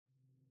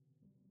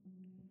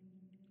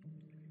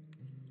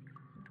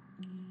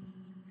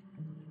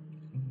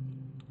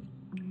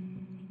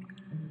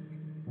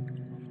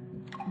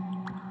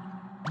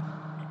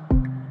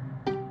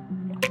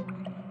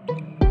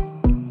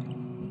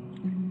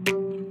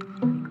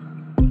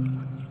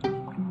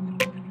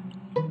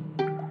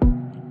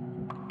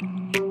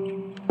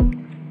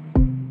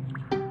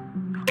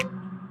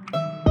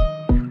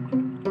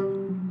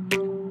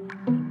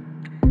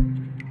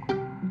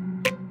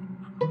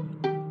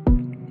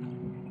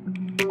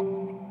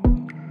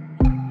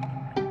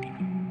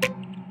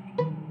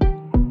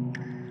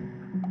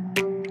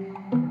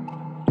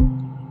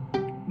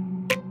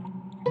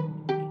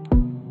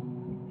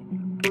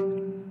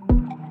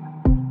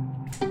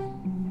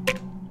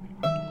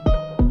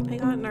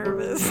got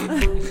nervous.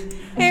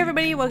 Hey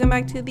everybody, welcome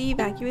back to the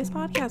Vacuous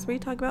Podcast, where we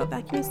talk about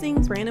vacuous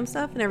things, random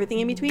stuff, and everything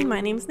in between. My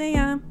name's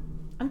Naya.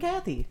 I'm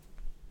Kathy.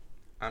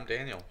 I'm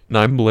Daniel. And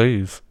I'm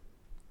Blaze.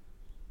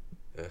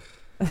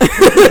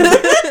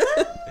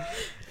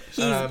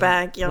 He's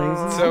back,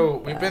 y'all. So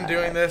we've been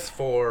doing this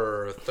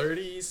for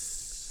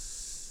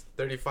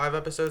 35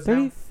 episodes now?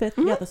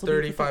 35th. Yeah, this will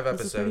 35 be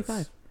this is episodes.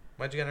 35.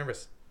 Why'd you get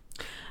nervous?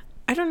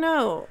 I don't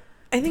know.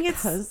 I think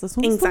Because it's this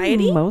one's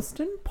anxiety. the most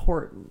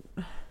important.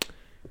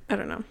 I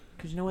don't know.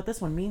 Because you know what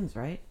this one means,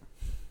 right?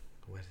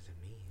 What does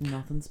it mean?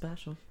 Nothing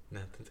special.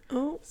 Nothing.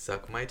 Oh,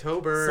 Suck my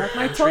tober. Suck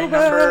my Entry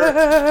number.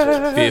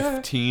 tober.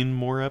 15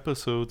 more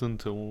episodes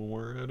until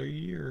we're at a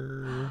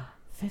year.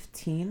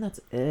 15? That's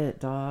it,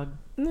 dog.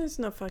 there's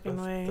no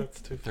fucking way.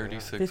 That's too far.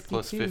 36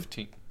 plus 52.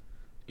 15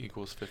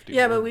 equals 50.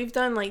 Yeah, but we've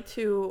done like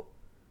 2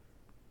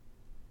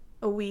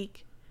 a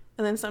week,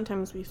 and then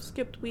sometimes we've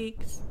skipped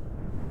weeks.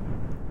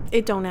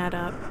 It don't add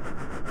up.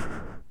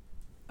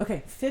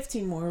 Okay,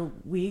 15 more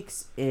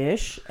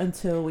weeks-ish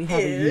until we have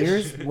a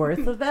year's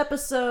worth of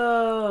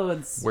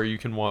episodes. Where you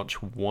can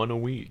watch one a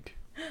week.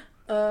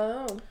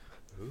 Oh.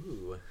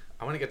 Ooh.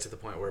 I want to get to the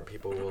point where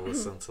people will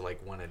listen to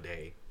like one a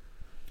day.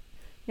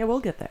 Yeah,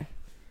 we'll get there.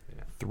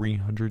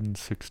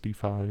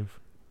 365.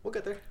 We'll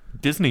get there.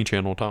 Disney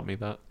Channel taught me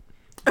that.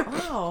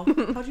 Oh,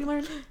 how'd you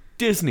learn?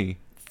 Disney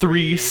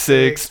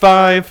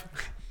 365.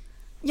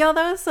 Y'all,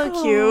 that was so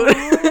cute.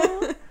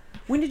 Aw.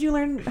 When did you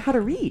learn how to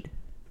read?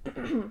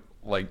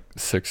 Like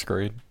 6th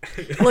grade.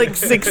 Like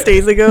 6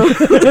 days ago.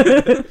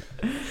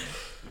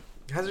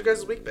 How's your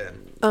guys' week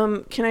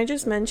been? Can I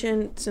just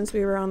mention, since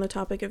we were on the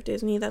topic of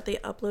Disney, that they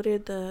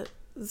uploaded the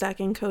Zach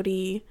and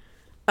Cody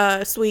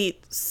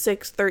Sweet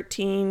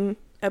 613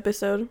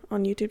 episode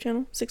on YouTube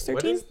channel. What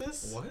 613? is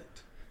this? What?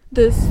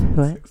 This,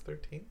 What?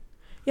 613?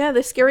 yeah,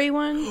 the scary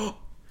one.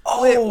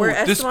 Oh, where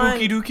the Esteban-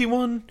 spooky dookie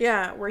one?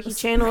 Yeah, where he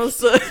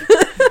channels. And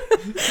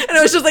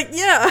it was just like,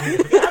 yeah.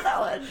 that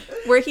one.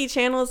 Where he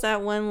channels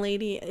that one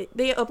lady.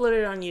 They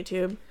uploaded it on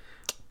YouTube.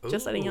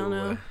 Just letting y'all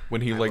know. Ooh.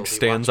 When he I will like be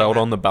stands watching out that.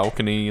 on the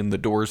balcony and the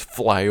doors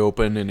fly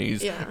open and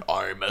he's Yeah.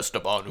 I'm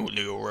Esteban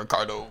Julio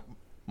Ricardo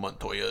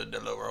Montoya de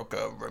la Roca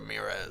De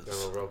Ramirez.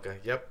 La Roca.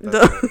 Yep. De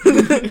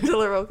That's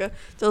La Roca.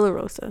 De La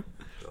Rosa. it.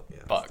 Yeah,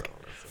 Fuck. that's all.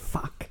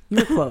 Fuck.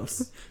 You're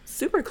close.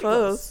 Super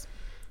close.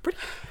 Pretty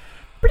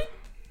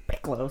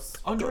close.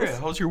 Andrea,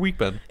 how's your week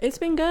been? It's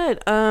been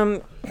good.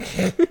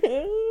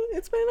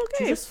 It's been Did you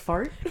okay. just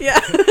fart? Yeah.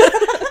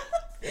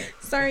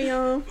 Sorry,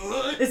 y'all.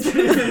 It's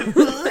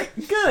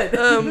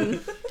good.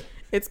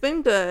 It's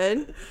been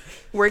good.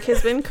 Work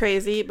has been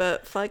crazy,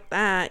 but fuck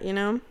that, you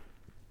know?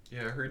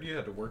 Yeah, I heard you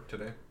had to work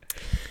today.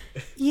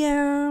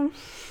 Yeah.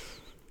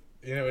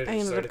 You know what I I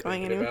ended started up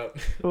going thinking anyway. about?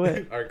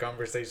 What? Our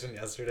conversation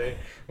yesterday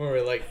when we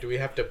were like, do we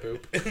have to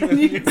poop? Like,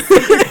 you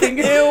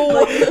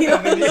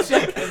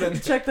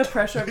check the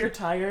pressure of your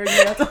tire, and you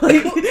have to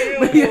like,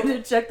 but you have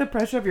to check the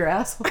pressure of your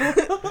asshole.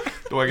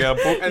 Do I got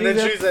a book? And then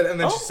she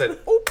said,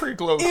 Oh, pretty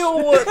close. Ew,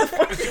 what the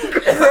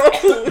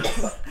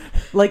fuck?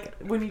 Like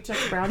when you check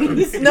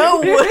brownies.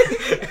 No.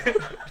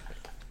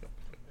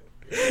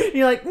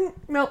 You're like,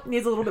 nope,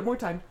 needs a little bit more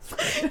time.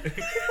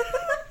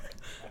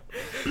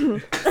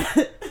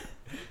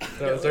 that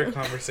was our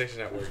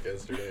conversation at work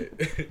yesterday.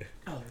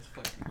 Oh, that's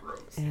fucking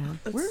gross.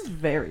 Yeah, we're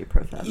very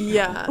professional.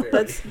 Yeah,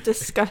 that's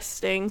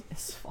disgusting.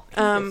 It's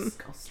fucking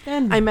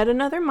disgusting. I met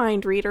another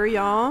mind reader,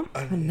 y'all.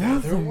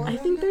 Another one? I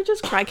think they're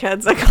just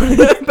crackheads. I got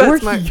it. or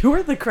That's my...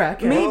 you're the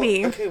crackhead.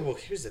 Maybe. Okay, well,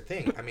 here's the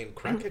thing. I mean,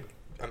 crackheads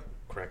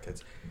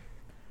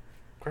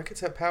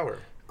have power.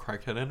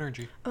 Crackhead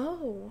energy.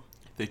 Oh.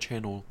 They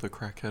channel the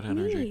crackhead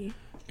energy Me.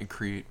 and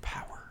create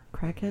power.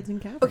 Crackheads and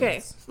caverns. Okay,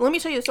 so let me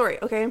tell you the story,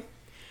 okay?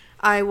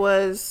 I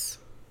was...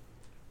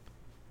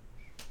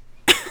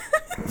 I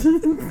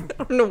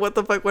don't know what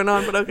the fuck went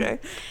on, but okay.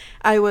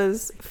 I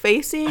was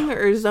facing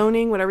or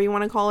zoning, whatever you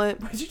want to call it.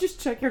 Why'd you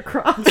just check your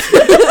crotch?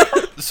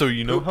 So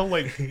you know how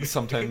like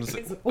sometimes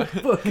It's a whole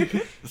book.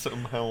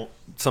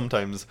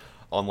 sometimes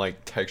on like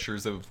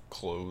textures of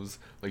clothes,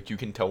 like you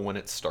can tell when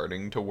it's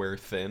starting to wear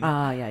thin.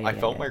 Yeah. I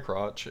felt yeah. my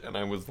crotch and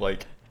I was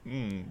like,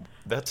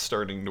 that's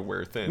starting to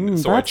wear thin.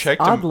 So That's I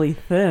checked oddly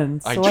thin.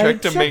 So I I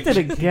checked checked to make- it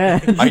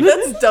again.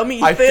 That's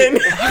dummy I thin.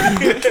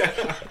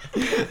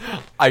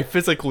 I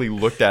physically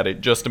looked at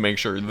it just to make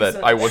sure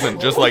that I wasn't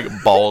just like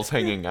balls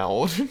hanging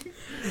out.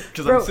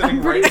 Because Bro, I'm sitting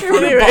I'm pretty right sure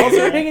in when front the of balls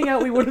were hanging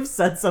out, we would have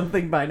said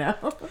something by now.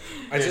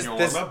 I just Daniel,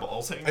 this are my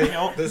balls hanging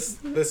out? this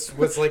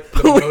was like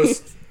the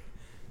most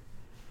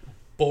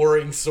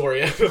boring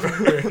story I've ever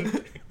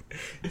heard.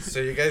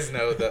 So you guys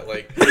know that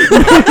like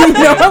You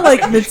know how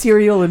like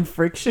material and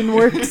friction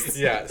works?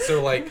 yeah,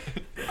 so like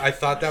I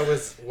thought that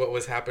was what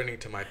was happening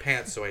to my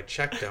pants, so I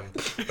checked them,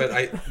 but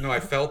I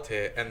felt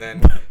it, and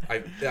then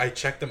I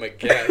checked them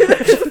again.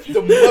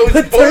 The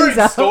most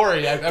boring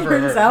story I've ever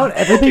heard. Turns out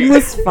everything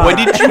was fine.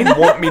 What did you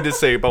want me to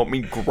say about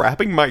me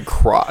grabbing my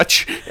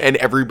crotch and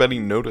everybody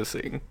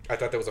noticing? I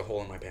thought there was a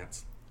hole in my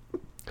pants.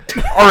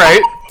 All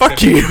right,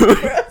 fuck you.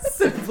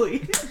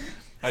 Simply.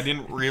 I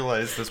didn't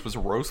realize this was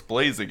Roast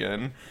Blaze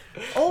again.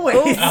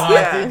 Always.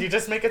 Yeah. Dude, you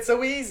just make it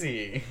so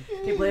easy.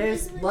 Hey,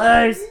 Blaze.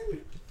 Blaze.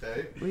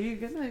 Hey. Will you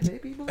get my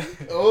baby boy?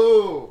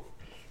 Oh.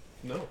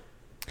 No.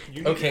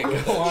 You Okay, need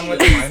to go on with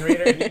the mind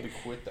reader. You need to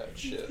quit that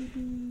shit.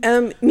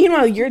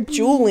 Meanwhile, you're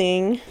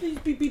juuling. Please,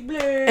 baby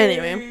Blaze.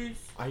 Anyway.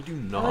 I do I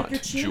not like your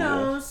jewel.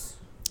 chinos.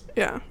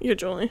 Yeah, you're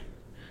juuling.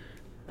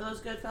 Are those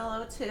good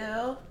fellow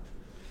too?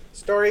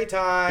 Story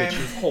time.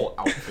 Bitch's whole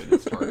outfit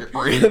is Target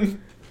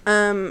brand.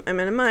 I'm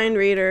in a mind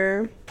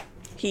reader.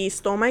 He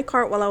stole my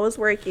cart while I was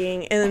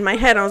working, and in my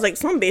head I was like,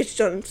 some bitch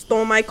done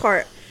stole my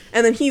cart.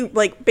 And then he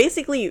like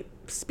basically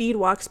speed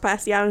walks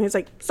past the alley and he's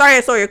like, sorry,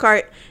 I stole your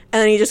cart. And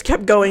then he just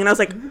kept going, and I was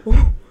like,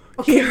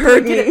 he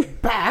heard Get me.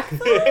 it back.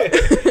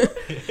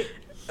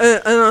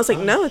 And I was like,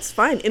 no, it's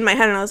fine. In my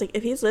head, and I was like,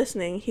 if he's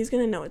listening, he's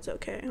gonna know it's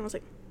okay. And I was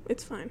like,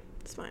 it's fine,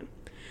 it's fine.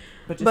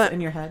 But just But-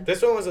 in your head.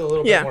 This one was a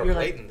little Yeah. bit more You're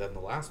like- blatant than the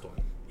last one.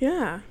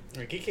 Yeah.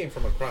 Like, he came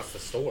from across the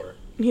store.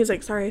 And he's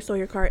like, sorry, I stole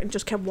your cart, and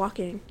just kept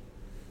walking.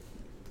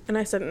 And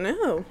I said,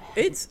 no,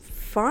 it's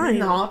fine.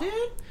 No, dude.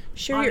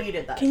 Sure, I you're-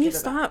 needed that. can you Give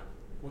it back. stop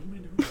What am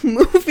I doing?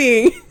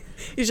 moving?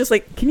 He's just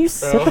like, Can you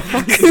sit Bro. the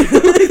fuck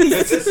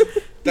This is,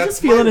 that's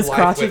just feeling my his life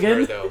crotch with again?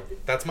 her, though.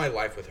 That's my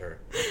life with her.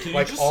 Can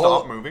Like, you just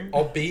stop moving?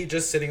 I'll be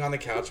just sitting on the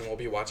couch and we'll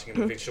be watching a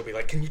movie. She'll be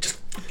like, "Can you just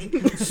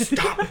fucking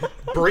stop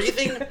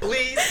breathing,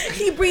 please?"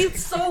 he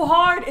breathes so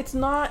hard, it's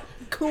not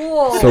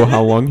cool. So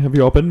how long have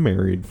you all been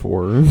married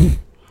for?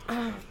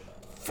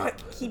 Fuck,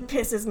 he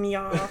pisses me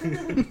off.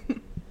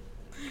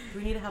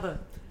 We need to have a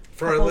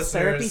For our couples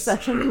therapy listeners,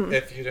 session.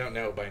 if you don't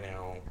know by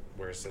now,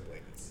 we're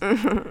siblings.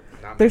 Mm-hmm.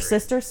 Not They're married.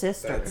 sister.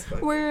 That's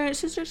funny. We're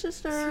sister,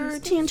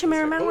 Tea and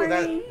Chimera Oh, memory.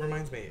 that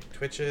reminds me.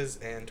 Twitches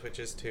and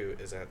Twitches 2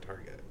 is at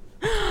Target.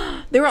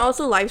 They were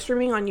also live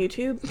streaming on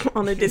YouTube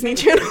on the Disney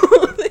Channel,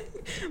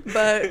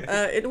 but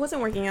it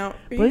wasn't working out.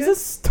 Are you Blaze good?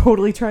 is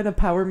totally trying to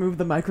power move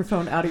the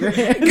microphone out of your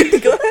hand.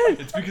 Go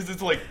ahead. It's because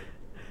it's like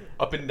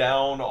up and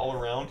down all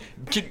around.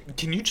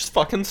 Can you just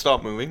fucking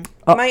stop moving?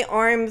 Oh. My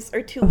arms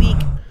are too weak.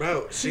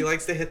 Bro, she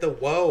likes to hit the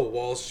whoa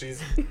while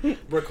she's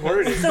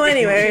recording. So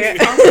anyway,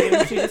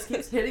 She just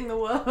keeps hitting the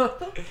wall.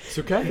 It's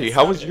okay.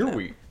 How was your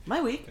week? My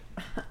week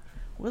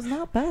was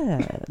not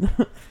bad.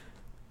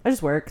 I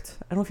just worked.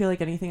 I don't feel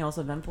like anything else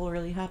eventful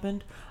really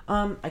happened.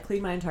 I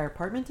cleaned my entire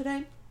apartment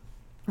today.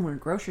 I went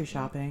grocery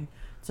shopping.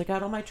 Took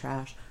out all my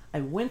trash.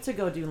 I went to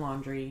go do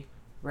laundry,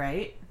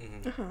 right?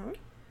 uh-huh.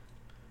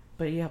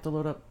 But you have to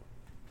load up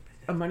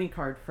a money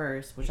card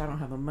first, which I don't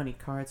have a money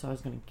card, so I was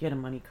going to get a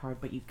money card,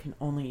 but you can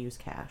only use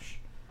cash.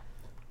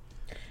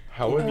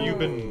 How have you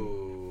been?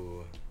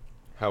 Ooh.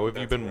 How have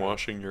you That's been weird.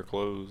 washing your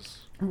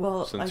clothes?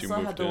 Well, Since I you still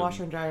had moved the in.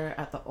 washer and dryer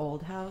at the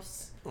old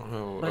house,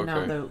 Oh, but now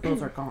okay.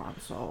 those are gone,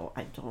 so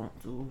I don't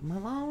do my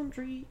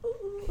laundry.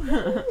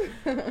 Ooh.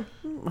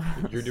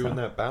 You're doing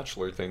that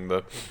bachelor thing,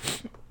 though.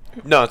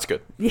 No, it's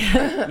good.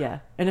 Yeah, yeah.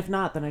 And if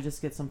not, then I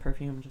just get some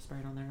perfume and just spray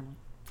it on there. I'm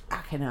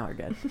like, okay, now we're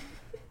good.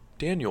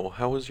 Daniel,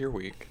 how was your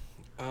week?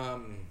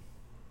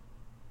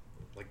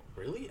 Like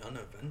really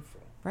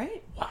uneventful.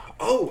 Right?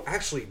 Oh,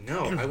 actually,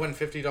 no. I won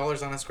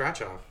 $50 on a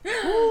scratch off.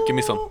 Give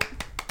me some.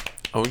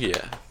 Oh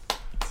yeah.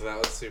 So that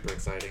was super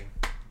exciting.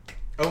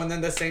 Oh, and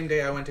then the same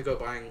day I went to go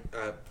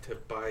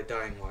buy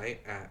Dying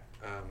Light at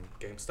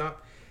GameStop,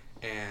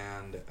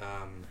 and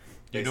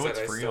they You know said it's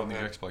I free still on the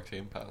had- Xbox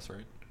Game Pass,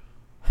 right?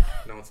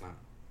 No, it's not.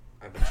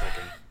 I've been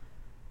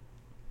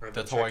checking.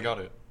 That's how I got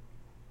it.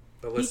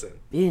 But listen,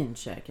 Been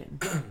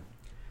checking.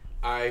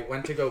 I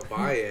went to go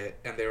buy it,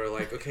 and they were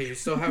like, "Okay, you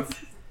still have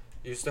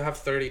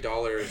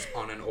 $30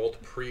 on an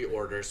old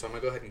pre-order, so I'm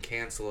gonna go ahead and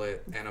cancel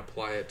it and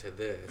apply it to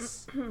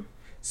this."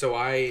 So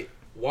I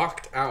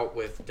walked out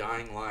with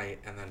Dying Light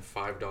and then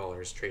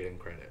 $5 trade-in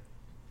credit.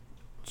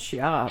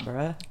 Yeah,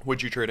 bruh.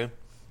 What'd you trade in?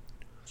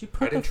 Did you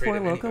put the didn't trade Four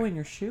in Loko anything. in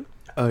your shoe?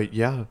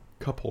 Yeah,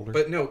 cup holder.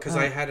 But no, because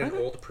I had an okay.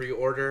 old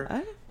pre-order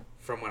I-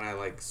 from when I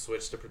like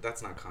switched to.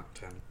 That's not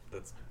content.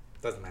 That's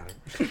doesn't matter.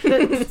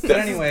 But But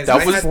anyways,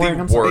 that I was had boring,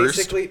 I'm the sorry. worst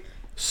basically.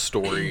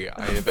 story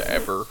I have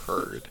ever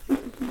heard.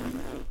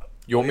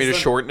 You want me to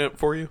Lisa? shorten it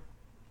for you?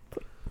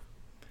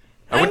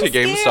 I went to I'm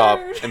GameStop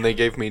scared. and they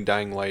gave me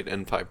Dying Light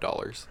and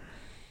 $5.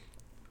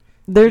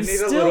 There's You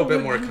need a still little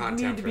bit more would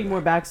content need to for be that.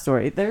 more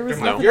backstory. There was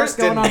Come on, nothing yours else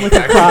going didn't on with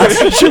your need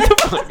crotch. Shut the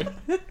fuck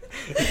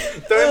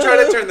up. Don't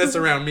try to turn this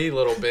around me,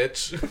 little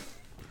bitch.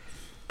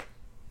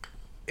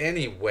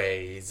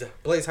 Anyways,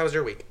 Blaze, how was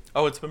your week?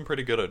 Oh, it's been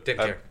pretty good. Didn't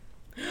care.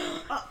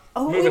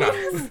 Oh, Moving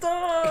on.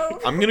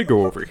 Stop. I'm gonna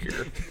go over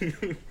here.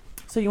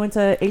 So you went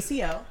to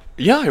ACL,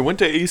 Yeah, I went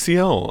to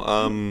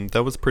ACL.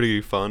 That was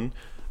pretty fun.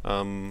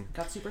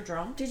 got super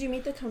drunk. Did you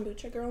meet the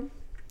kombucha girl?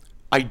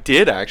 I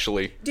did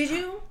actually. Did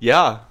you?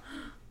 Yeah.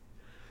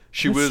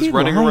 She What's was she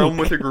running like? around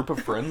with a group of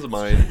friends of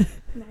mine.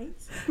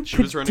 Nice. She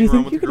Could- was do running you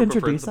around think with a you could group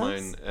of friends of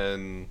introduce mine,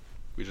 and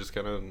we just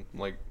kind of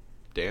like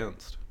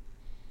danced.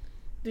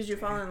 Did you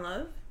fall in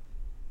love?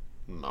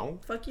 No.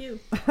 Fuck you.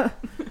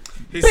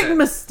 He Big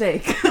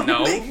mistake.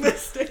 No.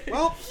 mistake.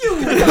 Well,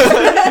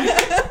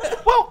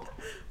 Well.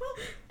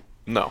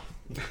 No.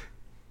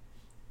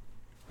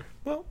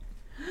 Well.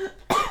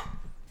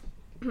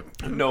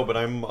 No, but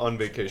I'm on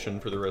vacation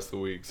for the rest of the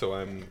week, so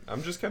I'm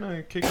just kind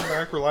of kicking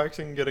back,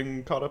 relaxing,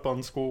 getting caught up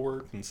on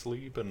schoolwork and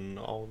sleep and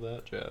all of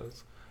that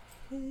jazz.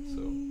 So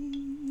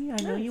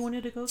I know you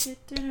wanted to go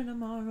get dinner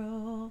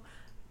tomorrow,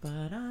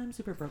 but I'm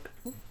super broke.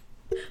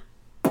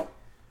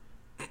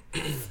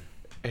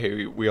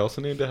 hey, we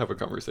also need to have a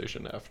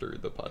conversation after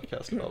the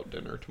podcast about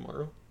dinner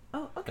tomorrow.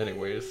 Oh, okay.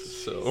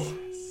 Anyways, so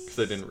because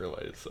I didn't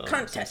realize some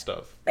Content,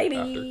 stuff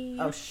baby.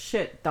 Oh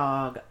shit,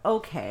 dog.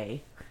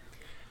 Okay.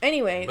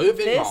 Anyway,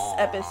 Moving this on.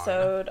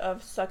 episode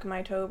of Suck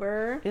My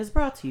Tober. Is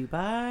brought to you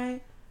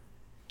by.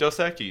 Dos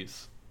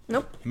Equis,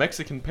 Nope,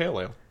 Mexican Pale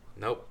Ale.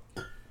 Nope.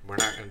 We're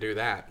not going to do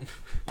that.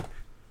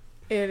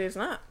 it is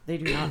not. They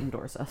do not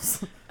endorse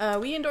us.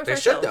 We endorse They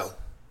ourselves. should, though.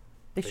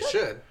 They They should.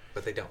 should,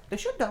 but they don't. They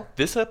should though.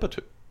 This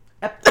episode.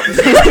 Ep-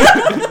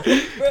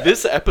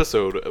 This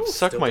episode of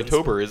Suck still My been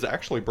Tober is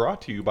actually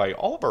brought to you by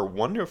all of our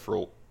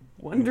wonderful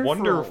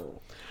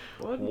Wonderful.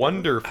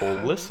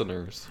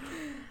 listeners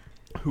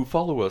who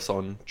follow us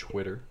on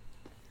Twitter,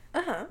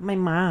 My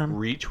mom.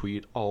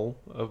 retweet all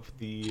of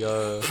the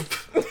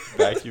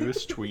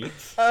vacuous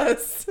tweets.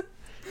 Us.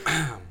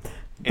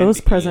 Those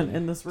and present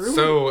in this room.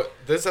 So,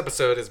 this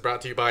episode is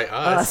brought to you by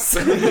us.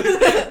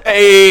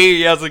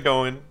 Hey, how's it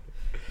going?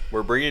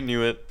 We're bringing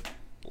you it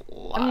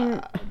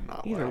live.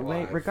 Not Either live.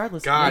 way,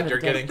 regardless. God, of you're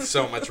the day. getting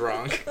so much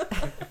wrong.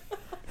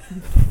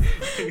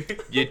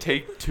 You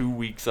take 2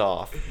 weeks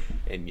off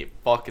and you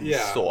fucking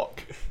Yeah.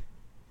 suck.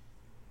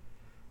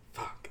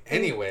 Fuck.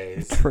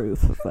 Anyways,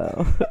 Truth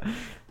though.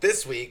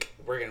 this week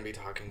we're going to be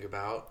talking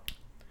about...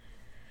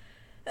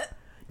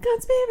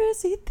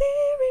 Conspiracy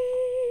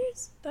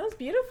theories. That was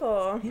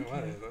beautiful.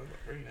 What is that?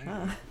 Very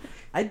nice.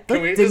 I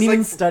Can we didn't just, even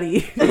like,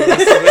 study.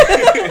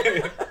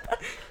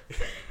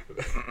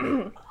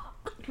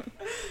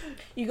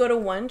 You go to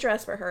one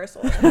dress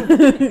rehearsal.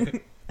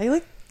 I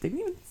didn't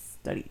even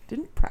study.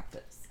 Didn't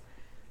practice.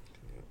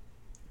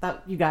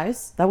 That you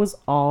guys. That was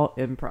all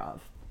improv.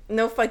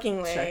 No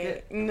fucking way. Check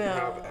it.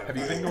 No. Have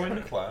you been going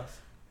to class?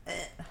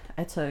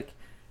 I took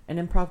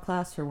an improv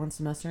class for 1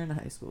 semester in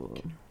high school.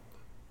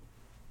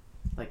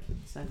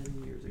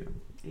 7 years ago.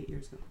 8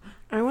 years ago.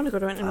 I want to go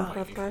to an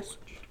improv class.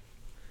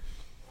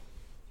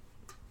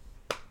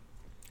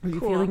 Are you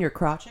Cool. feeling your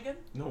crotch again?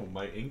 No,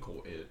 my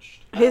ankle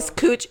itched. His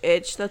cooch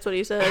itch. That's what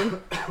he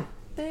said.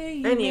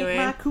 Hey, Anyway.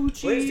 my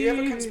coochie. Blaze, do you have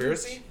a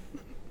conspiracy?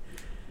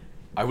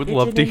 I would Itching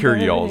love to and hear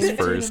burning, y'all's itching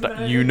first.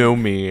 and You burning. know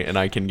me, and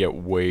I can get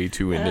way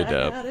too into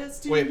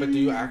depth. Wait, but do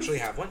you actually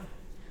have one?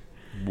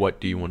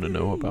 What do you want to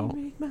know about?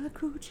 Make my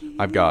coochie.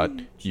 I've got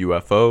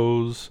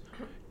UFOs,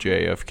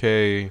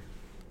 JFK,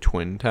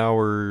 Twin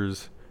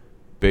Towers,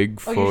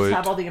 Bigfoot. Oh, you just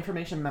have all the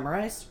information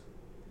memorized?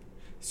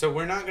 So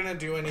we're not going to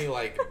do any,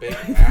 big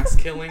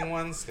ass-killing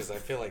ones, because I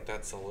feel like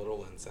that's a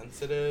little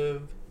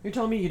insensitive. You're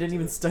telling me you didn't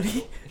even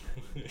study?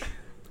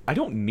 I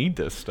don't need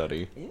this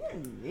study.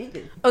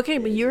 Okay,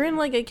 but you were in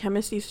a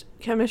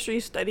chemistry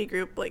study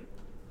group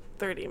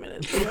 30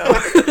 minutes ago.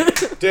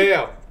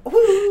 Damn.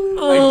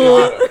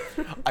 Oh.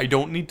 I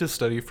don't need to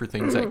study for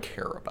things I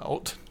care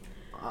about.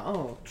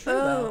 Oh, true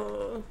though.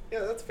 Oh. Yeah,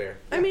 that's fair.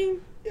 I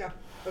mean, Yeah,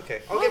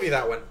 okay. I'll give you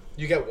that one.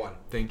 You get one.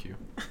 Thank you.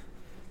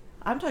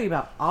 I'm talking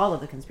about all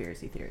of the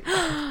conspiracy theories.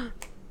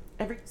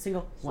 Every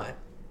single one.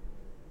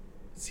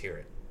 Let's hear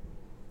it.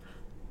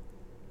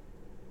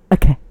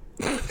 Okay.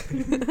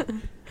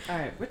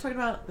 Alright, we're talking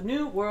about the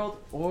New World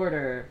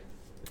Order.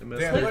 Damn,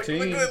 look.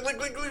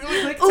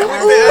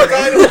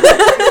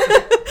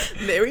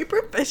 very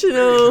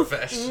professional.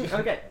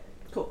 Okay,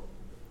 cool.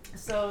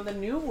 So the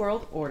New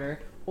World Order,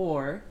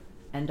 or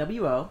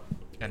NWO,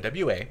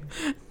 NWA.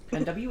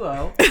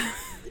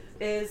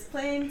 is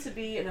claimed to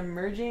be an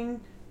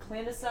emerging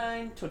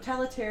clandestine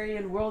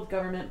totalitarian world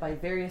government by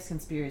various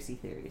conspiracy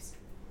theories.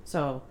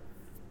 So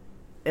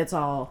it's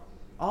all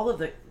of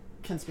the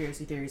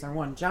conspiracy theories are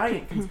one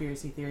giant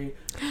conspiracy theory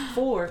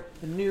for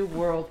the New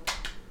World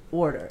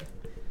Order.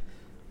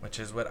 Which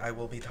is what I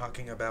will be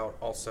talking about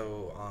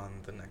also on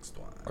the next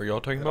one. Are y'all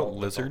talking That'll-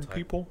 about that's all lizard type.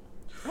 people?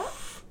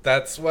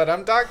 That's what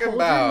I'm talking Hold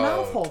about. your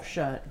mouth hole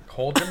shut.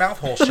 Hold your mouth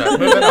hole shut.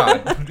 Moving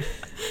on.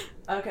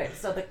 Okay,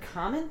 so the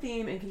common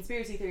theme in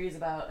conspiracy theories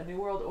about a new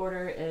world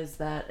order is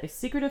that a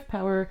secretive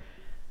power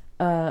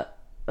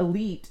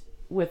elite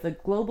with a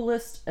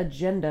globalist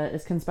agenda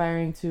is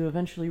conspiring to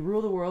eventually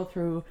rule the world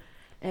through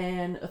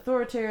an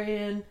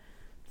authoritarian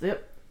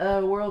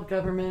world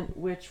government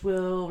which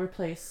will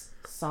replace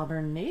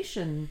sovereign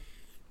nation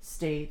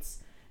states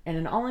and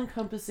an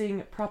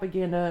all-encompassing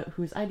propaganda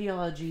whose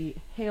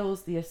ideology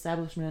hails the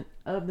establishment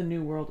of the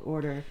new world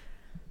order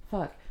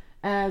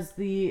as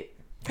the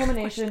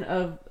culmination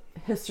of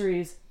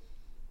history's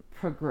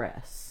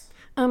progress.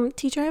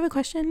 Teacher, I have a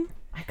question.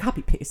 I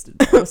copy pasted.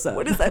 What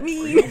What does that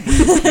mean?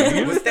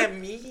 What's that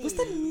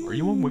mean? Are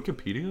you on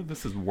Wikipedia?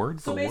 This is word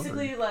So for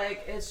basically, word.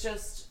 it's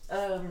just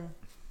a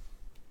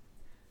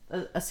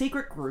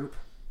secret group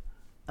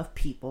of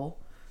people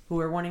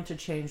who are wanting to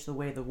change the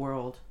way the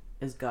world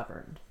is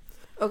governed,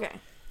 Okay.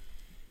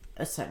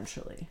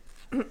 essentially.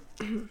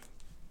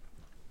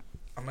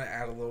 I'm gonna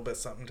add a little bit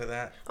something to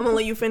that. I'm gonna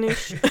let you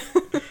finish.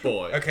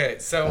 Boy. Okay,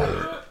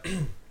 so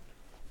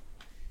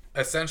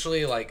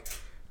essentially, like,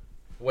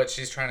 what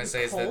she's trying to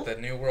say is that the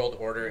New World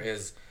Order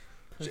is,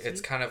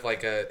 it's kind of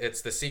like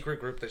it's the secret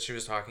group that she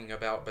was talking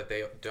about, but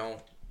they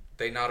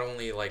not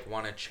only, like,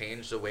 want to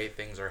change the way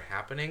things are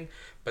happening,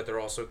 but they're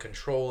also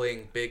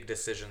controlling big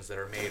decisions that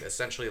are made.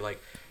 Essentially,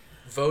 like,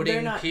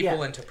 voting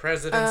people into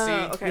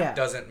presidency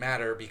doesn't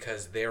matter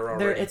because they're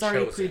already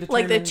chosen. Predetermined.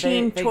 Like the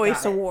Teen They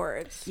Choice got it.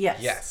 Awards.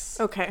 Yes.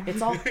 Okay.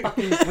 It's all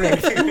fucking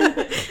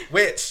rigged.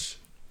 Which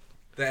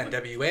the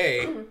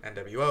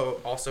NWO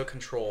also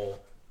control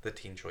the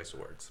Teen Choice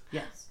Awards.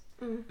 Yes.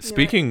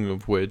 Speaking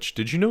of which,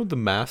 did you know the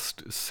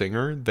Masked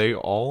Singer, they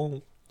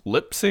all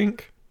lip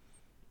sync?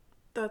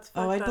 That's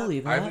Oh, I fucked up.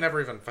 believe that. I've never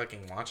even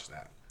fucking watched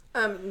that.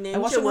 Ninja I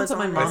watched it once was at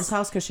my on mom's it.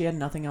 house because she had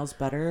nothing else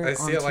better I on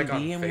see it, TV, like,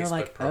 on and we were Facebook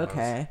like, promos.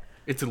 okay.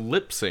 It's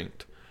lip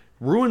synced.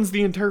 Ruins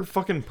the entire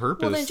fucking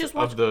purpose then just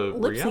watch of the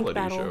lip sync reality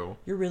battle. show.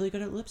 You're really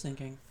good at lip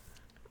syncing.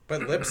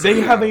 But lip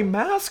They have a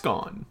mask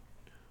on.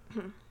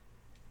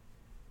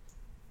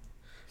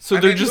 So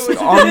they're just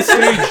on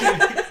stage.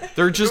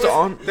 They're just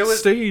on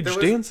stage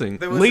dancing.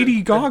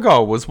 Lady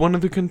Gaga was one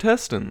of the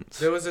contestants.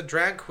 There was a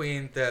drag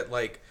queen that,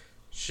 like,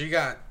 she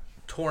got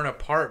torn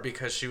apart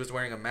because she was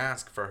wearing a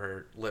mask for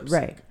her lip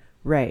sync.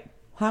 Right.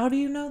 How do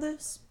you know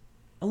this?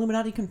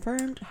 Illuminati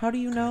confirmed. How do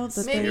you know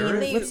that Maybe they're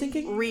they lip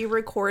syncing?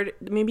 re-recorded.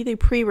 Maybe they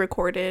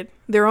pre-recorded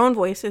their own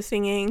voices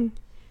singing,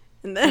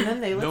 and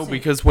then they lip No, sync.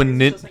 because when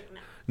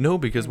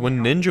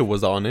Ninja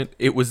was on it,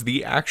 it was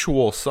the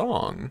actual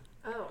song.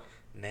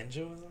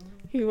 Ninja was on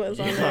it? he was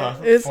on Yeah.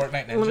 it. It's, Fortnite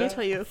let me Ninja?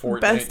 tell you, Fortnite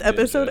best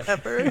episode Ninja.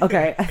 ever.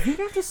 Okay, I think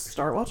I have to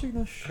start watching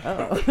the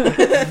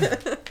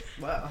show.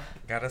 Wow.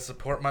 Gotta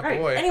support my All right,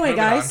 boy. anyway, Moving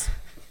guys. on.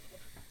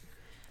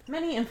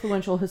 Many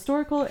influential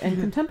historical and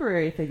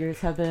contemporary figures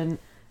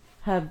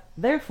have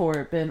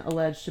therefore been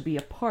alleged to be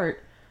a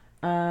part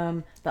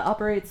that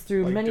operates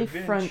through Like many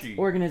Da front Vinci.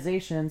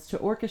 organizations to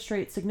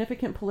orchestrate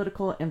significant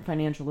political and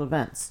financial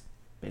events.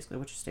 Basically,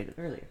 what you stated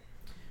earlier.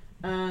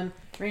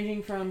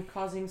 Ranging from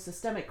causing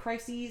systemic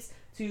crises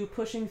to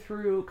pushing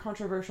through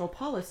controversial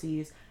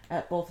policies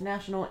at both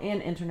national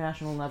and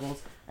international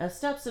levels as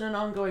steps in an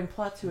ongoing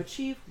plot to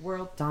achieve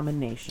world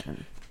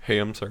domination. Hey,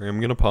 I'm sorry. I'm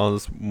gonna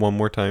pause one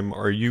more time.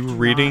 Are you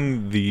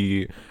reading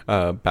the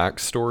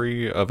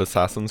backstory of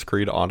Assassin's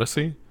Creed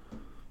Odyssey?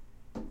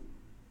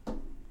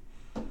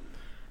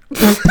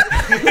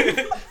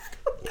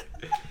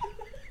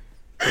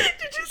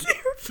 Did you see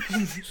her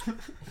face?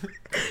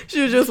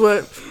 She just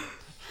went.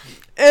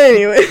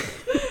 Anyway,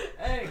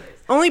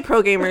 only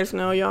pro gamers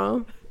know,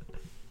 y'all.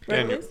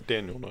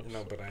 Daniel knows.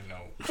 No, but I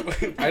know.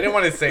 I didn't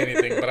want to say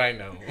anything, but I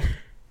know.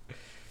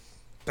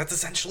 That's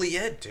essentially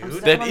it, dude.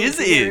 That is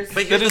it.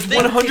 But That here's is the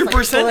thing.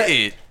 100%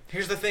 it.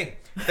 Here's the thing.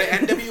 The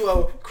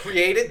NWO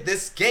created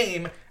this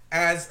game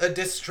as a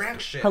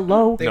distraction.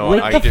 Hello, They No,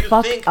 wake I the did-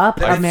 fuck up,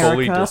 that I it's- America.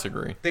 fully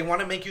disagree. They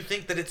want to make you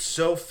think that it's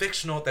so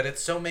fictional, that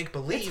it's so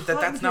make-believe,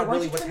 that that's not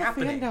really what's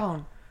happening.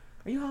 Down?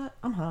 Are you hot?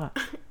 I'm hot.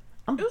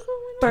 I'm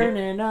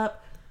burning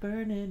up.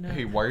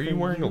 Hey, why are you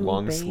wearing a for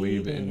long you,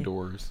 sleeve baby.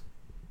 indoors?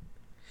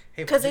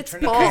 Hey, 'Cause why'd you it's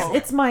turn the fall. camera Because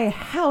it's my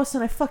house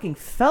and I fucking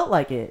felt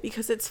like it.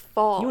 Because it's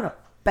fall. You wanna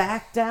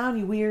back down,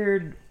 you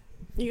weird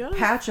You gotta-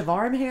 patch of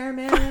arm hair,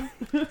 man?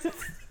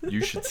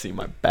 You should see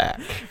my back.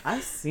 I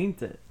seen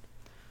it.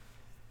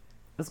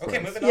 It's Okay,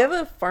 gross. moving You on.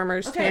 have a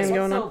farmer's Okay, tan so-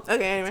 going so- on.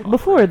 Okay, anyway.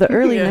 Before the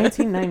early Yeah.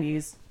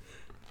 1990s,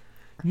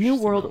 New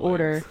World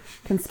Order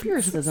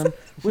conspiracism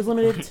was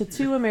limited to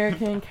two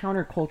American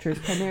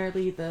countercultures,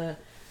 primarily the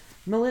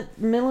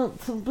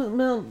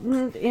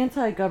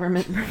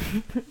anti-government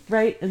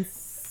right, and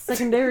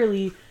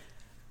secondarily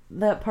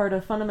that part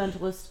of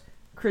fundamentalist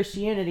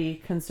Christianity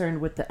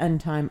concerned with the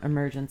end-time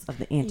emergence of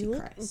the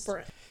Antichrist.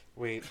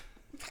 Wait,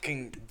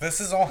 fucking,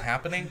 this is all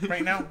happening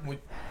right now?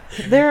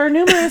 There are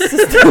numerous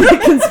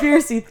systemic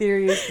conspiracy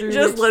theories through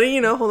Just which letting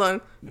you know, hold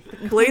on.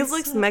 Blaze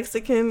looks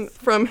Mexican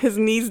from his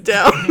knees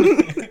down.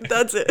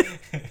 That's it.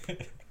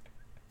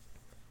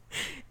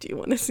 Do you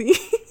want to see?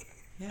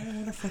 yeah, I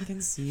want to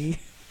fucking see.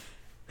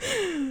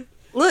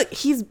 Look,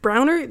 he's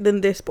browner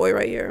than this boy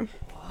right here.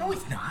 No,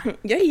 he's not.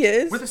 Yeah, he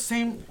is. We're the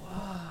same.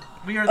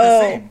 We are the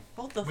same.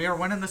 Hold the We are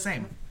one and the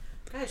same.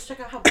 guys, check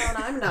out how brown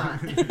I'm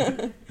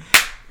not.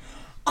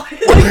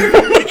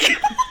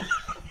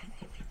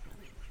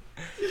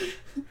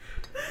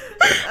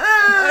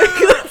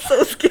 I got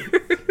so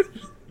scared.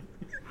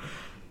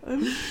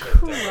 I'm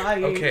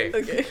crying. Okay.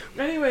 Okay.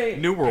 Anyway,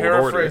 New World Order.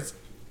 Paraphrase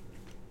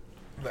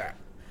that.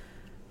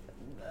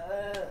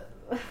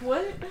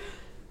 what?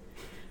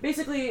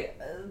 Basically,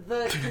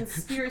 the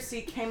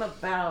conspiracy came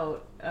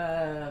about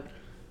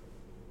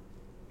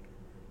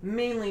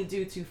mainly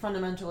due to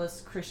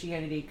fundamentalist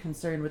Christianity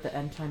concerned with the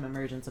end-time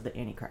emergence of the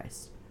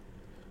Antichrist.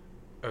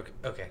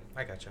 Okay,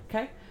 I gotcha.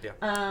 Okay?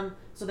 Yeah.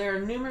 So there are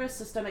numerous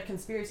systemic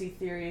conspiracy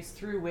theories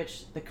through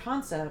which the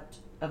concept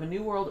of a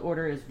new world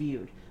order is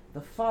viewed.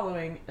 The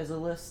following is a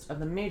list of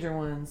the major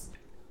ones.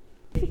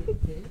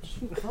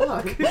 Bitch.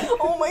 Fuck.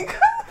 Oh my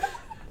god.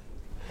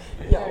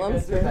 Yeah, Alright,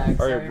 let's guys, we're back. All right,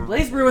 Sorry. we're-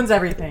 Blaze ruins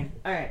everything.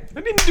 All right.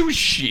 I didn't do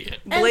shit.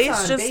 Blaze End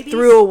time, just babies.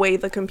 threw away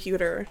the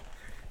computer.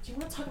 Do you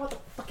want to talk about the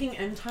fucking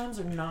end times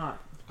or not?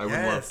 I would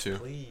love to.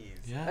 Please.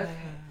 Yeah. Okay.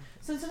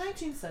 Since the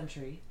 19th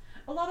century,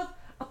 a lot of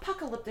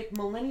apocalyptic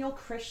millennial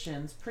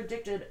Christians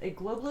predicted a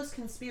globalist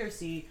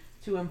conspiracy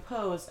to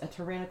impose a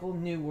tyrannical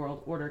new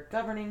world order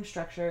governing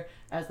structure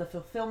as the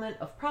fulfillment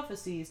of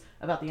prophecies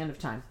about the end of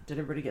time. Did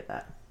everybody get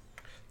that?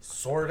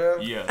 Sort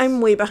of. Yes. I'm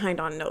way behind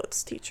on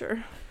notes,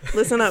 teacher.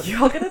 Listen up.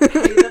 Y'all gonna pay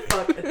the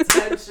fuck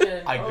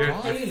attention. You're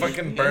okay?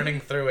 fucking burning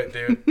through it,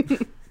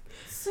 dude.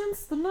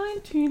 Since the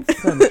 19th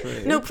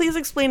century, No, please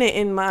explain it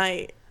in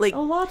my like. a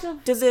lot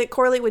of Does it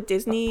correlate with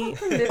Disney?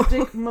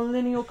 apocalyptic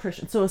millennial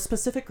Christians, so a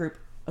specific group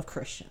of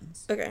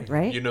Christians, Okay.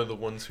 right? You know the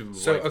ones who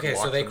So like, okay,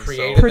 so lock they themselves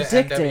created the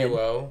Predicted.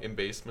 NWO. in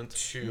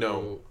basements. to-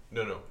 No.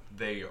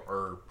 They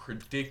are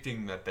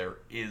predicting that there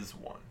is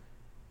one.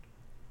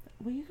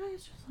 Will you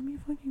guys just let me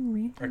fucking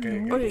read the Okay,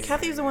 notes? Okay,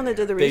 Kathy's the one that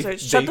did the They-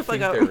 research. Shut they the fuck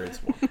think up. There is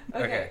one.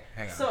 Okay,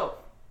 hang on. So,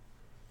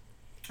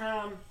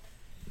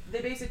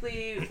 they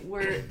basically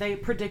they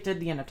predicted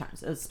the end of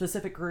times. A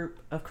specific group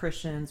of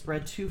Christians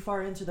read too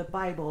far into the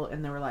Bible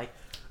and they were like,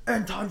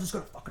 end times is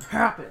gonna fucking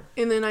happen.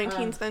 In the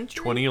 19th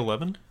century.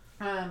 2011.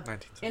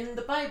 19th In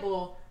the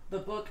Bible, the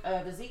book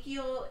of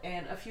Ezekiel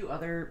and a few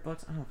other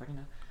books, I don't fucking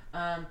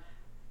know,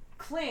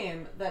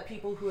 claim that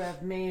people who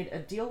have made a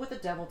deal with the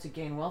devil to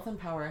gain wealth and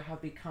power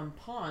have become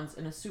pawns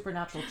in a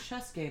supernatural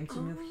chess game to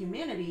move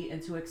humanity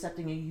into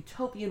accepting a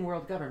utopian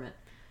world government.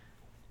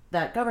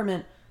 That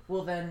government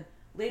will then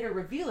later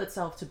reveal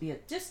itself to be a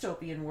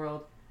dystopian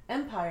world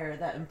empire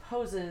that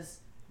imposes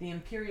the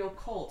imperial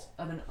cult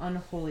of an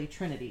unholy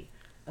trinity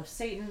of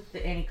Satan,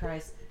 the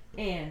Antichrist,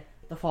 and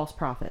the false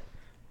prophet.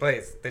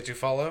 Blaze, did you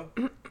follow?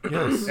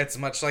 Yes. It's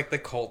much like the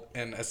cult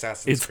in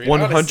Assassin's It's Creed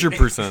Odyssey.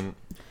 100%.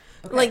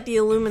 Okay. Like the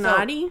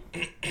Illuminati.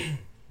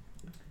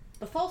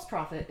 The false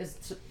prophet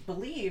is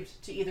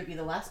believed to either be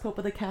the last pope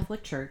of the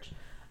Catholic Church,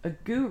 a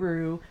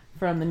guru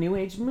from the New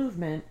Age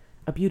movement,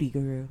 a beauty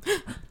guru,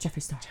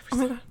 Jeffree Star. Oh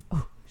my god.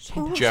 Oh, shit.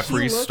 Oh,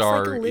 Jeffree he looks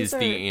Star like a is the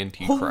lizard.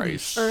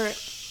 Antichrist. Or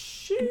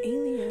an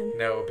alien.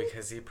 No,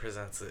 because he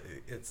presents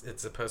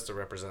it's supposed to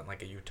represent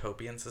like a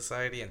utopian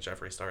society, and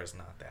Jeffree Star is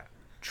not that.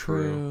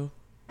 True.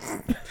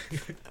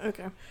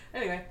 Okay.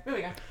 Anyway,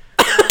 moving on.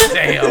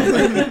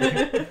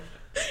 Damn.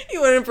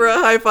 You went in for a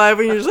high five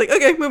and you're just like,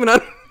 okay, moving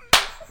on.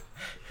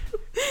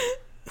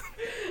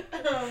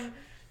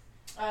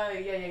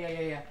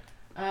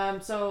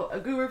 So a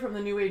guru from the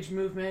New Age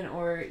movement,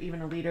 or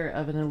even a leader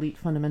of an elite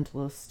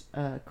fundamentalist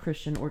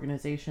Christian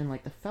organization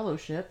like the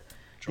Fellowship,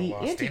 Joel the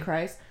Osteen.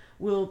 Antichrist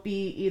will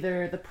be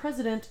either the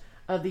president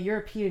of the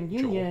European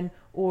Union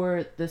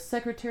or the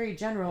Secretary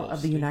General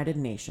of the Osteen. United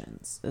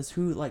Nations. Is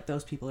who like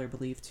those people are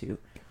believed to,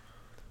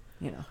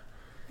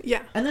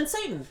 Yeah. and then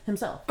Satan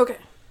himself. Okay.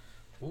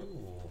 Ooh.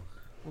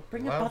 We'll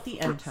bring Love about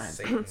the end time.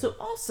 Satan. So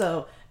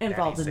also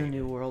involved in Daddy the Satan.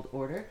 New World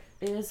Order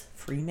is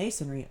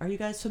Freemasonry. Are you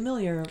guys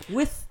familiar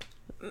with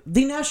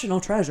the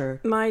National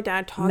Treasure? My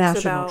dad talks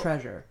National about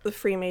Treasure the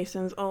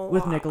Freemasons a lot.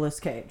 with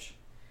Nicolas Cage.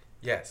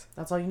 Yes.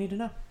 That's all you need to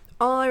know.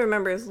 All I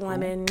remember is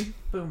lemon.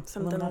 Boom.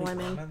 Something Illuminati.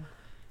 lemon. Lemon?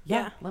 Yeah,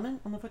 Yeah. lemon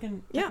on the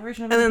fucking Yeah.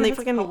 Declaration of And then they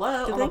Independence. fucking-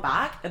 hello did on the they?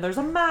 back, and there's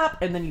a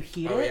map, and then you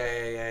heat Oh it.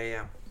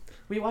 yeah.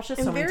 We watched this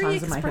And so many very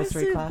times in my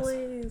history expressive class.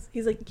 Blaze.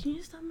 He's like, can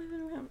you stop moving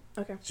around?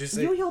 Okay. Did you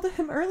say? You yelled at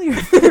him earlier,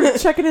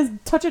 checking his,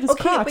 touching his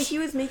Okay, crotch. but he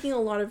was making a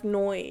lot of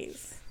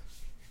noise.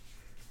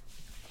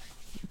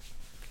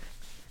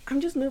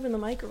 I'm just moving the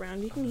mic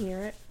around. You can hear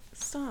it.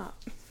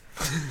 Stop.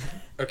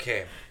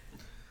 Okay.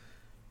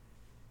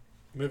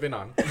 Moving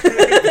on.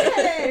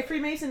 Yay!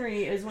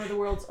 Freemasonry is one of the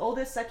world's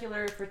oldest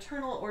secular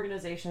fraternal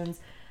organizations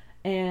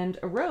and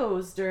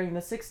arose during the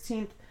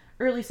 16th,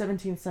 early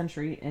 17th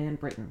century in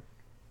Britain.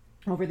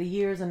 Over the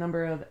years, a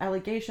number of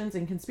allegations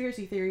and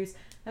conspiracy theories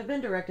have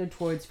been directed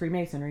towards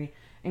Freemasonry,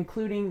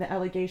 including the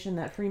allegation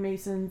that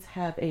Freemasons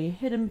have a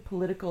hidden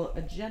political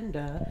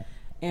agenda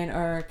and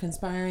are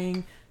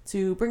conspiring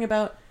to bring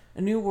about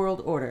a new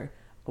world order,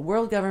 a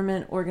world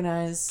government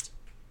organized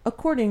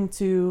according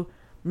to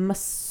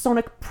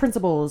Masonic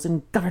principles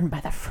and governed by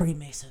the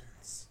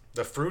Freemasons.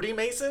 The Fruity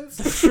Masons?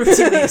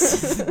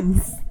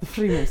 The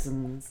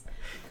Freemasons.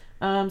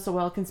 So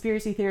while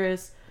conspiracy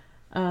theorists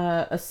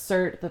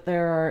assert that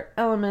there are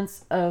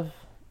elements of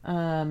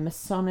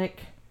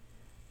Masonic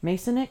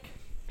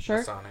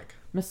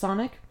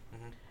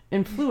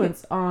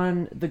influence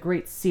on the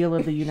Great Seal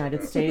of the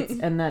United States,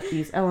 and that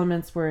these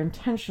elements were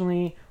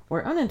intentionally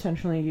or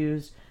unintentionally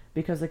used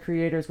because the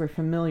creators were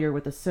familiar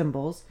with the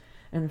symbols.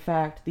 In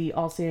fact, the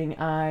all-seeing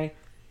eye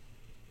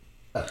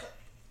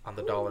On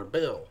the dollar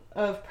bill.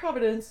 of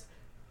Providence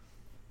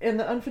and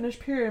the unfinished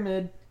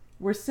pyramid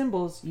were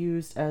symbols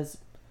used as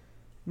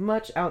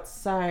much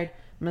outside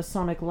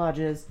Masonic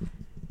lodges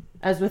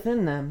as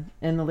within them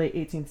in the late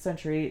 18th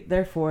century.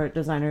 Therefore,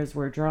 designers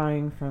were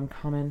drawing from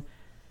common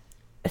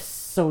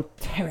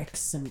esoteric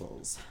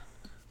symbols.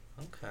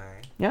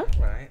 Okay. Yeah?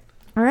 Right.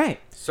 All right.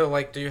 So,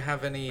 like, do you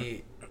have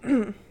any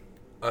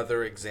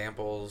other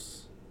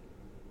examples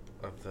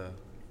of the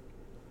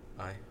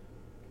eye?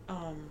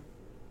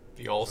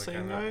 The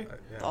all-seeing eye?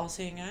 The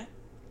all-seeing eye.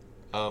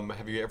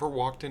 Have you ever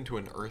walked into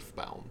an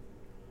Earthbound?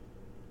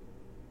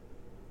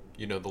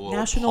 You know, the little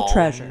National palms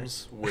treasure.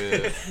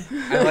 with,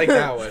 I like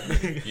that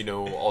one. you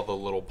know, all the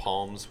little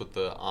palms with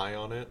the eye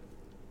on it?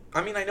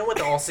 I mean, I know what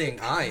the all-seeing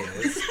eye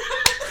is.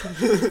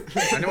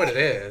 I know what it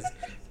is,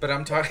 but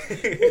I'm talking.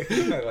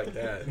 I like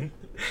that.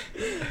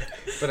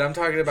 But I'm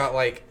talking about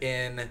like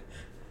in,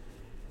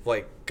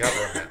 like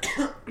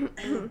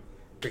government,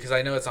 because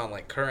I know it's on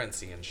like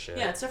currency and shit.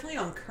 Yeah, it's definitely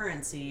on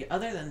currency.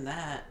 Other than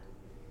that,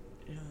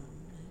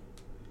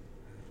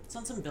 it's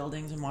on some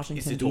buildings in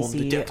Washington it on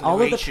the D.C.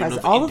 All of Declaration of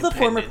the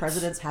former Independence?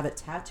 presidents have it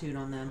tattooed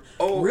on them,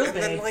 Oh, real and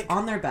then, big, like-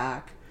 on their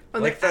back.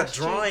 On Like the that ash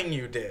cheek. drawing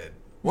you did.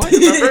 What?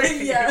 Remember?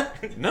 Yeah,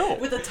 No.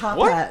 with a top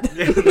What? hat.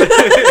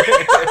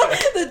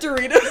 the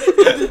Dorito,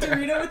 the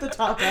Dorito with the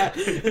top hat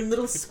and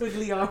little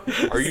squiggly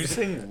arms. Are you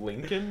saying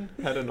Lincoln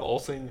had an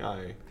all-seeing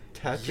eye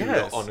tattooed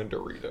Yes. on a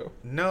Dorito?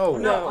 No,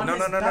 No, on no,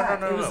 his no, no,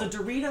 back. no, no, It was no. a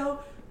Dorito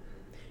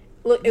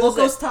Look, it Locos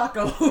was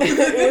Taco.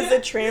 it was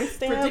a tramp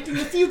stamp. Predicting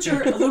the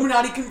future.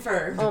 Illuminati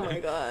confirmed. Oh my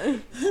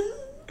god.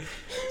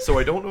 So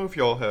I don't know if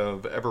y'all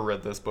have ever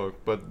read this book,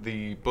 but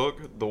the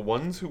book, The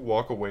Ones Who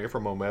Walk Away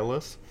from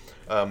Omelas,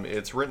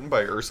 it's written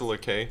by Ursula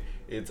K.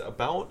 It's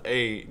about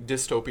a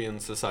dystopian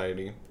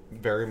society,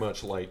 very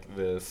much like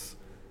this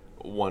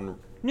one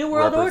New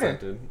World Order.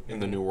 represented in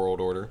the New World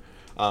Order.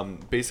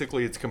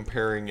 Basically, it's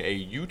comparing a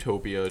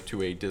utopia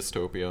to a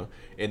dystopia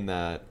in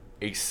that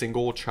a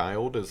single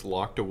child is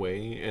locked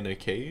away in a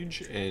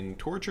cage and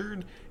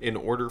tortured in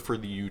order for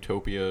the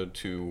utopia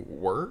to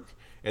work.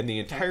 And the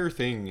entire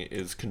thing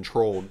is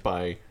controlled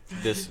by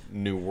this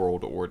New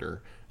World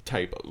Order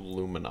type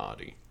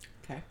Illuminati.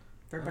 Okay.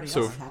 If everybody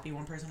So- else is happy,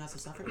 one person has to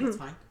suffer. That's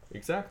fine.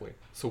 Exactly.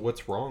 So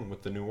what's wrong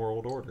with the New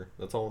World Order?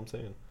 That's all I'm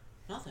saying.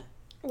 Nothing.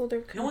 Well,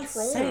 they're No one's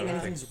controlling saying us.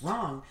 anything's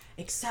wrong,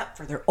 except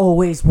for they're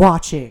always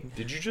watching.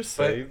 Did you just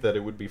say that it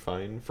would be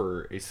fine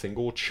for a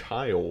single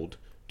child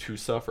to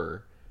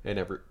suffer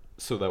and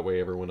so that way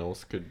everyone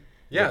else could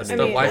Yeah, live it's in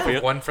the mean, life utopia?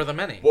 of one for the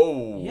many.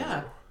 Whoa.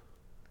 Yeah.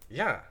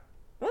 Yeah.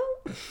 Well,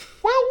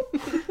 Well,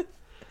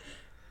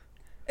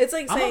 it's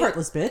like I'm a saying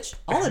heartless bitch.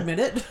 I'll admit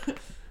it.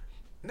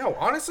 No,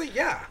 honestly,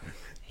 yeah.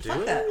 Fuck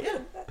Dude. that. Yeah.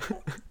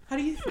 How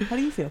do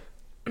you feel?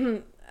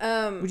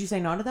 Would you say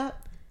no to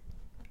that?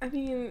 I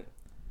mean,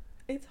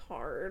 it's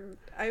hard.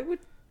 I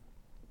wouldn't.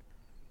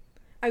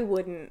 I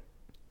would.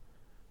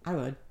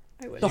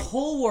 I would. The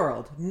whole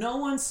world. No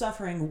one's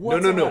suffering no,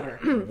 whatsoever.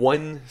 no.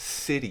 One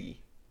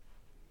city.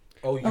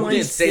 Oh, you Oh,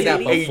 didn't say that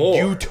city? before.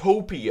 A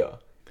utopia.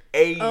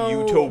 A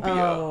utopia.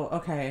 Oh,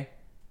 okay.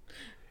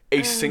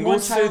 A single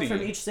One child city.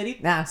 from each city?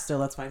 Nah, still,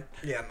 that's fine.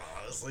 Yeah, no,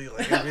 honestly, like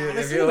if you,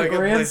 Honestly, if you in the look at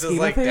grand places scheme of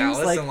like things,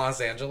 Dallas like, and Los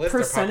Angeles, their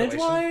Percentage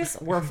population. wise,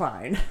 we're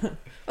fine.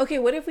 Okay,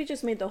 what if we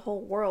just made the whole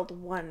world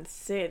one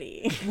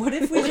city? What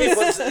if we Okay,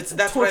 just well,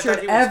 that's what I thought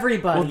tortured he was-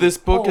 everybody? Well, this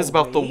book is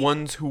about the Holy.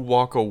 ones who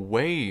walk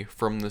away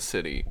from the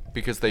city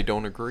because they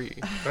don't agree.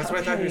 That's what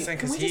I thought he was saying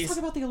Can because we just talk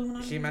about the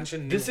Illuminati? he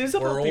mentioned This New is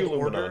about World the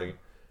Illuminati. Order.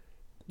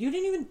 You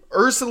didn't even.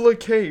 Ursula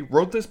K.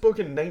 wrote this book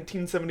in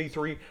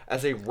 1973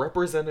 as a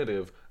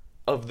representative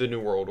of the New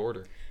World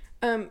Order.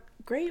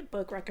 Great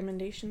book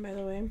recommendation, by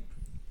the way.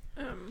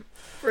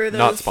 For those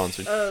Not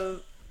sponsored.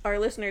 of our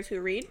listeners who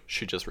read,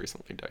 She just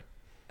recently died.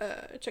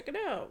 check it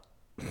out.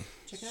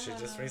 Check it She out.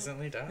 just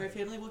recently Her died.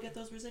 family will get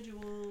those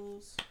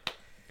residuals.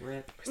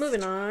 Rip.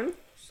 Moving on.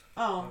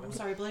 Oh, I'm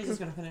sorry. Blaze is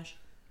gonna finish.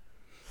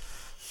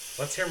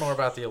 Let's hear more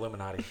about the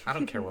Illuminati. I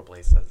don't care what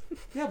Blaze says.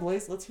 Yeah,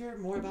 Blaze. Let's hear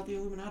more about the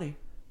Illuminati.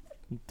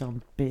 You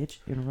dumb bitch,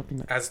 interrupting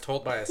the. As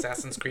told by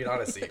Assassin's Creed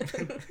Odyssey.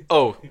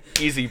 Oh,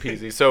 easy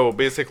peasy. So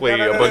basically, a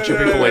bunch of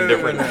people in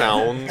different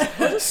towns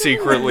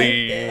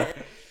secretly.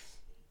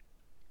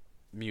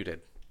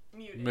 Muted.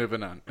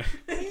 Moving on.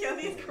 Yeah,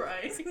 he's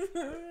crying.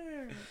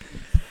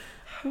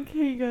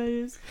 Okay,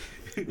 guys.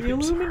 The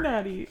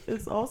Illuminati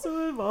is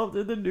also involved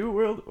in the New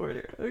World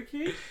Order,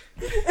 okay?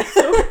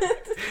 So,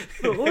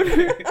 the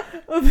order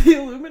of the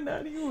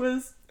Illuminati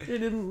was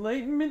an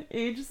Enlightenment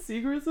age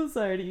secret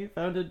society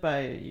founded by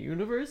a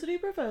university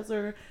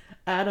professor,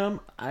 Adam,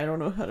 I don't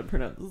know how to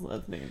pronounce his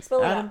last name.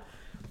 Spell it Adam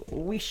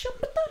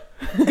Weishaupt?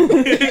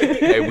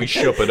 Hey, we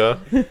ship it up.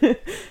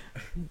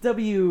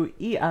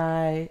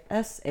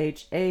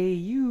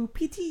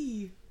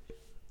 Weishaupt.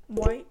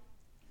 White.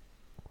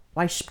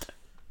 Weishaupt.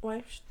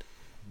 Weisht.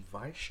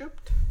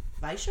 Weishaupt?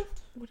 Weishaupt?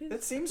 What is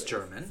That seems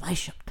German.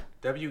 Weishaupt.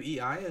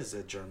 W-E-I is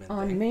a German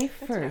On thing. May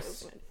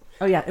 1st.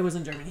 Oh, yeah, it was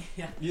in Germany.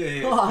 Yeah.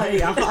 Yeah. Oh,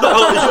 yeah.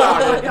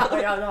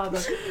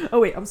 Oh,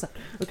 wait, I'm sorry.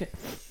 Okay.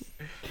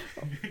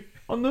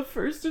 On the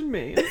 1st of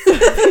May,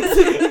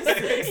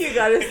 You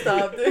gotta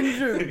stop. in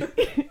June,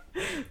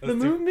 the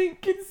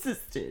movement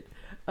consisted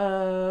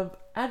of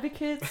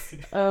advocates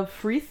of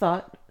free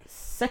thought,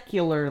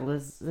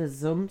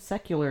 secularism,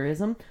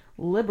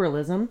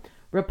 liberalism,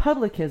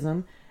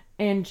 republicanism,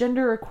 and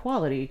gender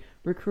equality,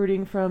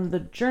 recruiting from the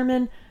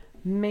German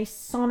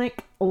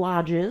Masonic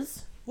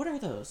lodges. What are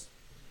those?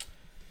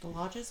 The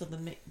lodges of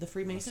the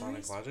Freemasonry?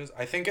 Masonic lodges?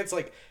 I think it's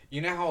like,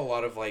 you know how a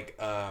lot of like,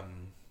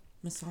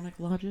 Masonic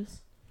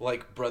lodges?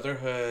 like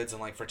brotherhoods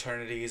and like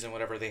fraternities and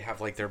whatever, they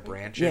have like their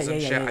branches Yeah,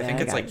 and yeah, shit. yeah, I think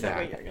I it's got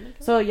like you.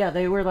 that. So yeah,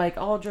 they were like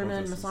all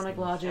German this is Masonic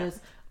the- lodges.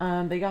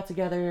 They got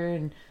together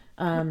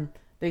and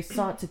they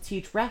sought to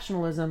teach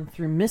rationalism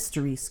through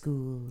mystery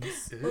schools.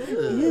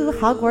 Ooh,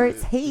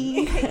 Hogwarts,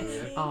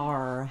 hey.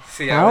 R.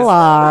 See,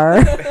 Hello.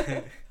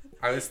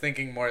 I was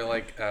thinking more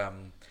like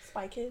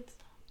Spy Kids.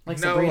 Like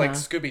no, Sabrina. like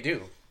Scooby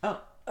Doo. Oh,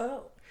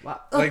 Oh.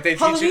 wow. Like they teach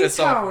you Halloween to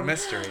solve Town.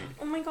 mystery.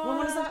 Oh my god.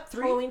 What is that,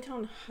 3? Halloween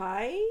Town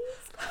High?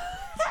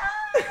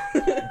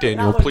 Daniel,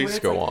 That one please where it's,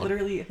 go like, on.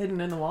 Literally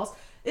hidden in the walls.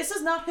 This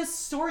is not his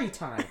story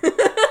time.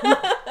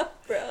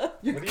 Bruh.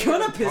 You're What are you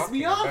gonna even piss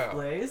me talking off, about?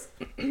 Blaze.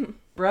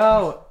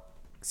 Bro,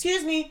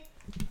 excuse me.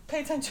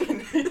 Pay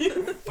attention.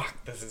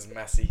 Fuck, this is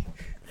messy.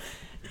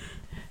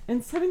 In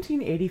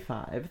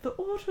 1785, the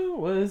order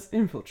was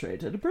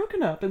infiltrated,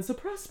 broken up, and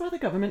suppressed by the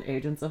government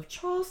agents of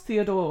Charles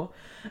Theodore,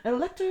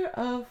 Elector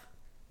of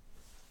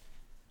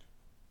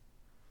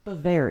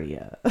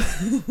Bavaria.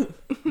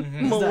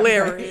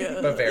 Malaria.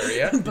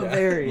 Bavaria.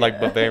 Bavaria. Like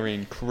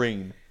Bavarian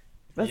cream.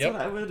 That's Yep.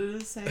 what I wanted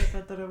to say,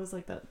 but then I was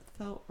like, that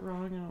felt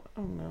wrong.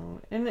 Oh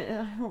no. And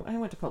I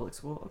went to public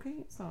school. Okay,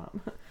 stop.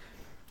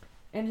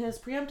 In his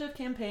preemptive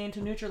campaign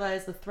to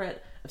neutralize the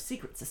threat of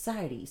secret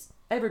societies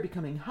ever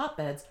becoming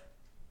hotbeds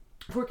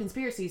for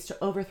conspiracies to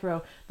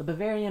overthrow the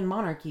Bavarian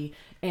monarchy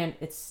and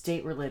its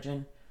state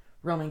religion,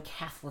 Roman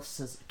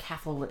Catholicism.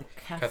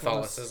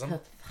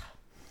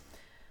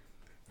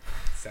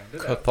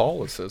 Sounded up.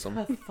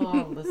 Catholicism.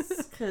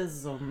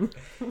 Catholicism.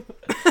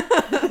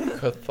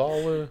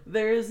 Catholic.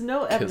 There is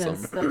no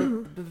evidence Kism. that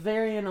the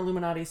Bavarian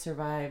Illuminati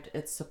survived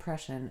its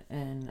suppression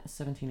in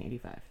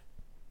 1785.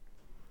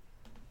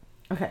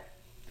 Okay,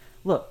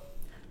 look.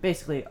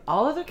 Basically,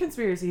 all of the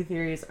conspiracy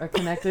theories are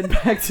connected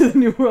back to the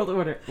New World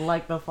Order,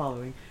 like the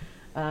following.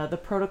 The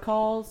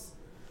Protocols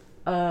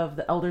of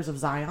the Elders of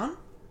Zion.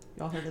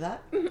 Y'all heard of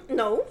that?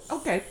 No.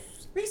 Okay,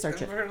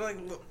 research it. We're like,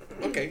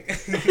 okay.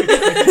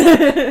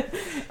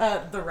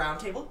 The Round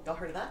Table. Y'all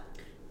heard of that?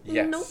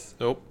 Yes.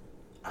 Nope.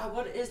 Nope.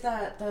 What is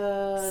that? The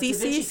Da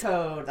CC's? Vinci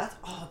Code. That's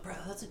bro,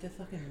 that's a good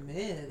fucking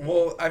myth.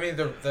 Well, I mean,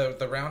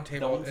 the round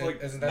table, one's,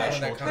 like, isn't that one that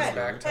national comes treasure.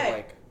 back to Hey.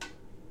 like...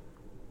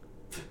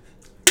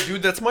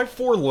 Dude, that's my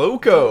Four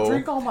Loco.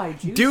 Drink all my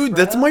juice, Dude,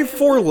 that's bruh. my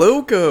Four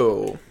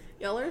Loco.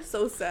 Y'all are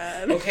so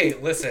sad. Okay,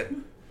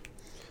 listen.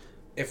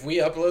 If we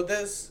upload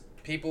this,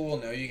 people will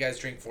know you guys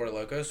drink Four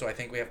Loko, so I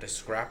think we have to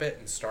scrap it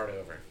and start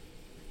over.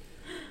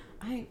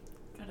 I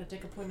got a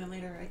dick appointment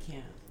later. I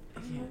can't.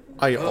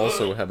 I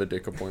also have a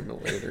dick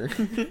appointment later,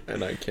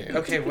 and I can't.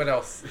 Okay, what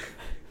else?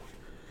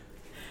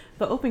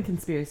 The Open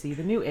Conspiracy,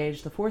 The New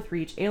Age, The Fourth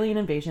Reach, Alien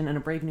Invasion, and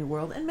A Brave New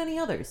World, and many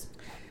others.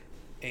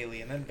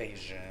 Alien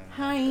Invasion.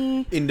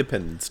 Hi.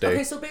 Independence Day.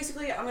 Okay, so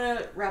basically, I'm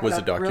gonna wrap Was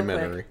it a up real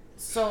documentary. quick.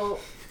 So,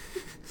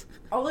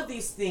 all of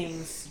these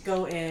things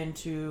go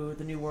into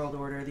the New World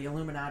Order, the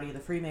Illuminati, the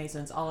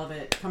Freemasons, all of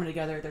it coming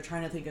together. They're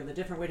trying to think of a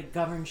different way to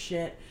govern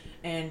shit,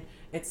 and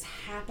it's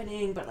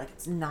happening, but like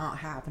it's not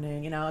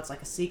happening. You know, it's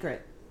like a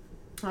secret.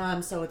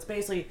 So it's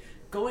basically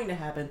going to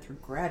happen through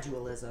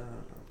gradualism.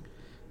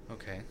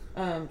 Okay.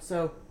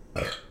 So,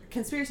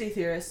 conspiracy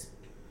theorists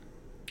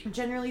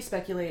generally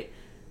speculate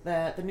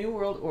that the New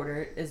World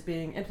Order is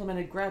being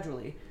implemented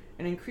gradually.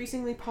 An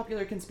increasingly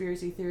popular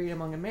conspiracy theory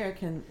among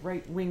American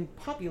right-wing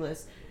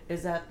populists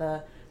is that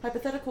the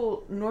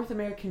hypothetical North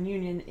American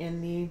Union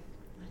in the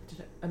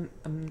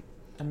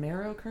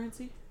Amero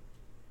currency?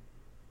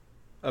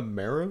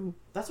 Amero?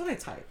 That's what I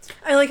typed.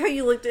 I like how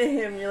you looked at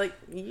him. You're like,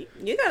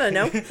 you gotta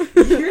know.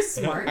 You're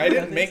smart. I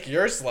didn't make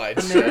your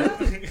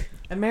slideshow.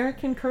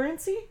 American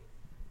currency?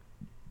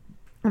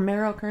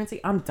 Amero currency?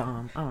 I'm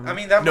dumb. I don't know. I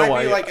mean, that No,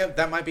 might be I- like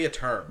that might be a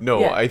term.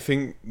 No, Yeah. I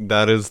think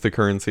that is the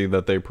currency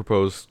that they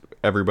propose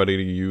everybody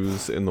to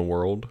use in the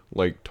world,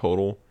 like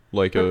total,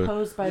 like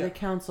proposed by Yeah. the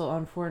Council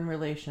on Foreign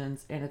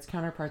Relations and its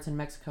counterparts in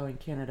Mexico and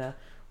Canada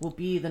will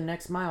be the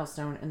next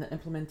milestone in the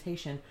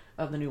implementation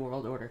of the New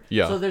World Order.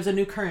 Yeah. So there's a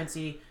new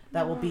currency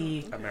that will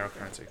be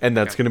Americurrency. and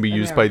that's going to be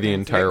used by the American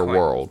entire Bitcoin.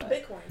 world.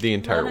 Bitcoin. The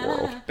entire No, no, no,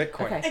 world. no.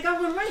 Bitcoin. Okay. I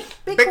got one right.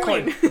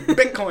 Bitcoin.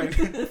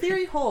 Bitcoin. The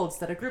theory holds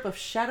that a group of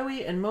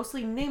shadowy and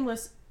mostly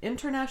nameless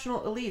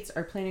international elites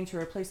are planning to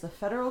replace the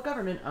federal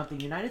government of the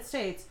United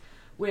States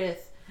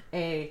with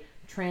a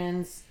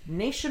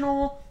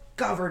transnational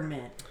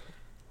government.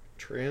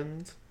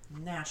 Trans?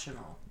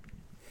 National.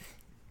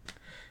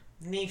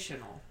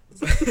 National.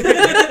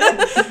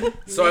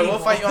 So I will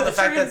fight you on the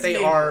fact that they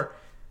Transnational. are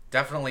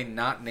definitely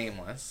not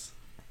nameless.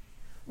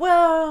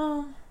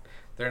 Well,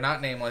 They're not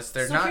nameless.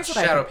 They're So not here's what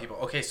I shadow think. people.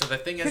 Okay, so the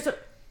thing here's is...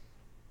 what,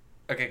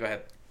 Okay, go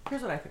ahead.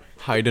 here's what I think.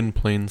 Hide in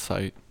plain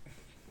sight.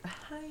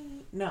 Hi.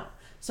 No.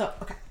 So,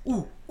 okay.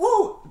 Ooh.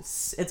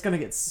 It's gonna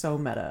get so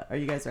meta. Are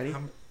you guys ready?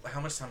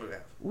 How much time do we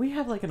have? We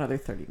have like another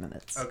 30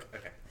 minutes.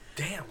 Okay.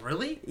 Damn,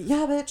 really?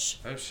 Yeah, bitch.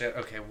 Oh, shit.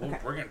 Okay, well, Okay.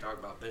 we're going to talk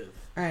about this.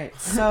 All right.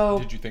 So,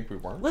 Did you think we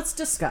weren't? let's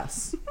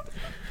discuss.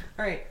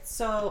 All right.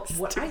 So,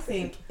 what I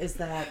think is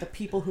that the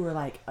people who are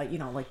like, like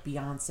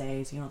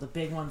Beyonce's, the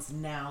big ones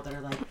now that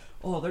are like,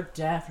 Oh, they're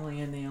definitely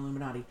in the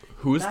Illuminati.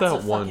 Who is That's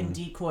that a one? fucking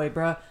decoy,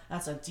 bruh.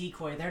 That's a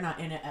decoy. They're not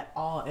in it at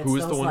all. It's Who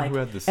is those, the one like, who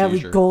had the Ellie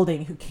seizure?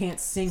 Goulding, who can't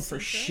sing for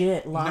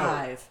shit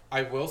live. No,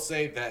 I will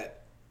say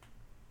that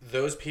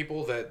those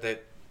people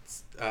that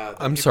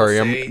I'm people sorry.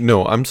 say-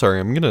 I'm sorry.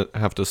 I'm gonna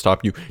have to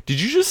stop you. Did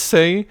you just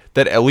say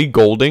that Ellie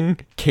Goulding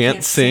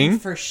can't sing?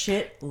 for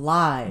shit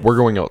live. We're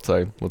going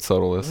outside. Let's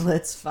settle this.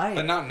 Let's fight.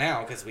 But not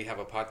now because we have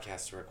a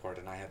podcast to record,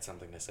 and I had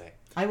something to say.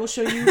 I will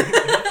show you.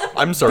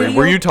 I'm sorry. video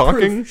Were you proof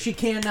talking? She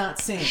cannot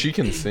sing. She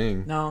can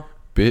sing. No.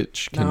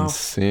 Bitch can No.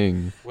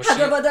 sing. Was she, It's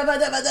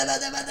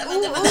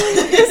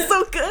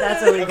so good.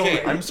 That's illegal.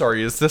 Okay. I'm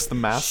sorry. Is this the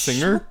masked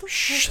singer? Shut the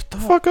Shut the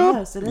fuck fuck up.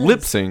 Yes, it Lip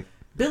is. sync.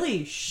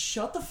 Billy,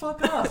 shut the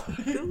fuck up.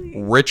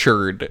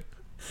 Richard.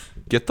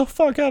 Get the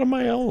fuck out of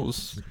my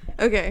house.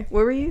 Okay,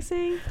 what were you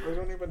saying? I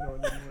don't even know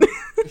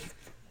anymore.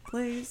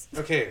 Please.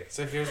 Okay,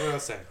 so here's what I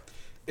was saying: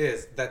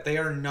 is that they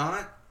are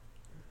not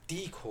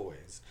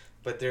decoys,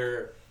 but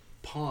they're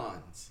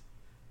pawns.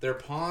 They're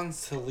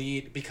pawns to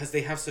lead because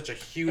they have such a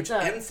huge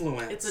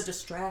influence. It's a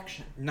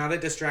distraction. Not a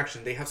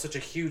distraction. They have such a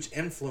huge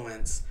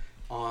influence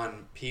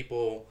on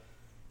people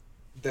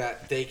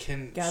that they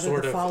can Gather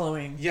sort the of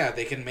following. Yeah,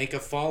 they can make a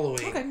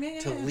following Okay, yeah,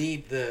 to yeah.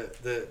 lead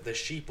the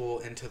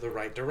sheeple into the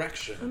right That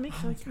direction. makes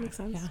sense. Makes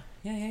sense.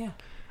 Yeah.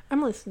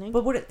 I'm listening.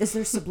 But what is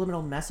there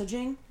subliminal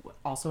messaging?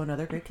 Also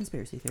another great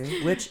conspiracy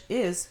theory, which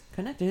is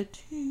connected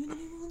to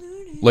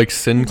Like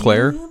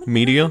Sinclair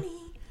Media.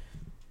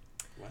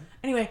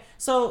 Anyway,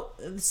 so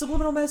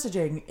subliminal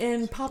messaging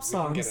in pop We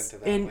can get songs,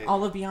 into that in later.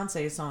 all of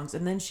Beyonce's songs,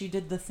 and then she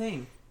did the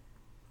thing.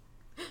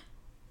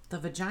 The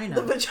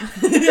vagina. It's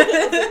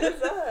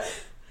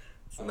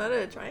not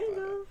a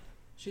triangle.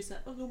 She said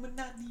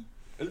Illuminati.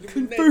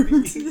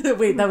 Illuminati.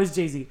 Wait, that was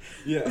Jay-Z.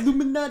 Yeah.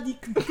 Illuminati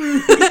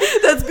confirmed.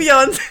 That's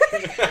Beyonce.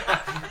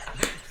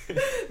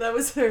 That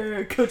was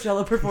her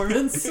Coachella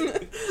performance.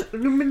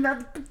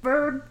 Illuminati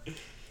confirmed.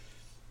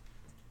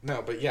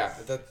 No, but yeah,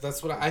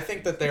 that's what I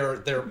think that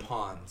they're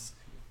pawns.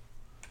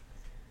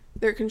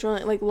 They're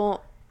controlling, like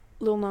Lil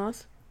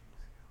Nas.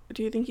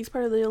 Do you think he's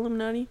part of the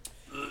Illuminati?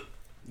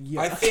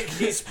 Yeah. I think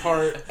he's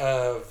part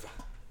of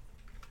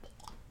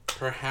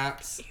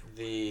perhaps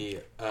the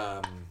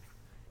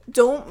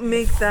Don't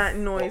make that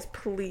noise,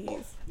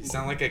 please. you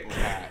sound like a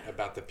cat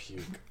about the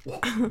puke.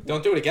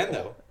 Don't do it again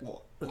though.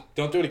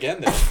 Don't do it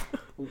again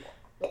though.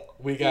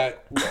 We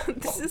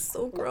This is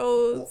so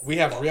gross.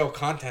 have real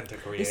content to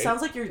create. It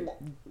sounds like you're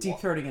deep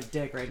throating a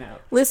dick right now.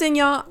 Listen,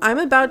 y'all, I'm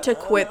about to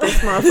quit this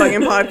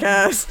motherfucking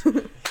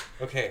podcast.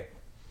 Okay.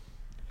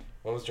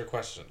 What was your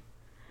question?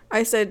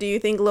 I said, do you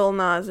think Lil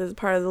Nas is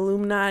part of the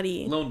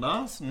Illuminati? Lil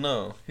Nas?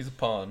 No, he's a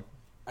pawn.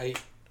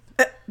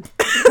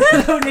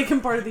 That would make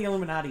him part of the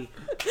Illuminati.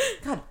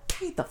 God,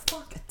 pay the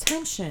fuck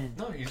attention.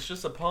 No, he's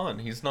just a pawn.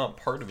 He's not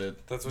part of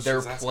it. That's what They're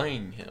she's asking.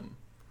 playing him.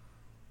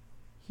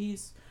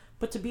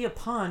 But to be a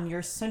pawn, you're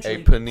essentially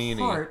Hey, Panini,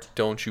 part.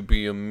 don't you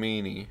be a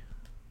meanie.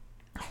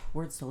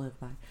 Words to live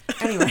by.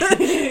 Anyway,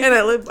 And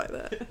I live by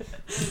that.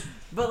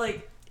 but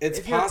like, It's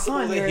if you're a possible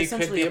pawn, that you're he could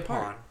essentially be a a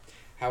part. pawn.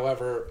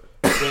 However,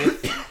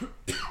 with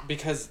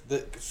because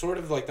the sort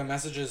of like the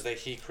messages that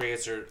he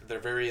creates they're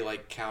very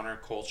like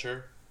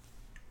counterculture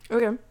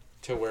Okay.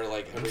 to where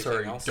like I'm everything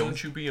sorry, else don't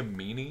is. you be a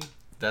meanie?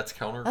 That's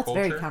counterculture? That's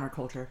very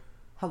counterculture.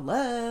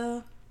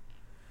 Hello.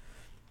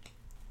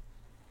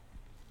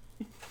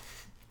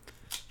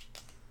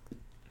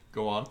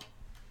 Go on.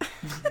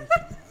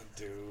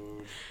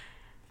 Dude.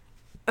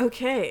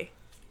 Okay.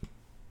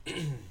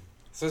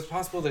 So it's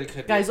possible that he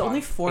could Guys, be a pawn,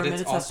 only 4 but it's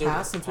minutes have also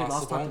passed since we last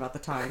possible- talked about the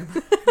time.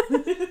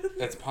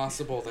 It's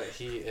possible that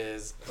he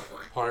is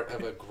part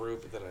of a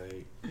group that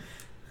I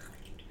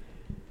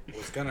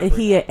was gonna. Is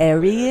bring he up an later.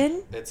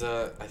 Aryan? It's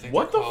a. I think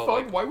What they're the fuck?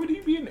 called, like, Why would he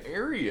be an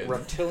Aryan?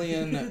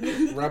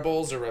 reptilian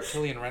rebels or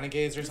reptilian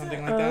renegades or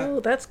something like that. Oh,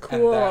 that's And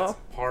cool. that's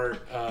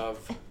part of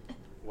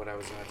what I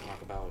was going to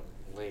talk about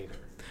later.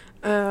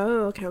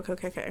 Oh,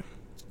 okay.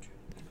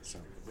 So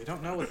we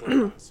don't know with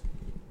Lil Nas.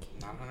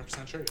 Not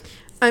 100% sure yet,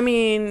 I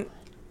mean,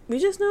 we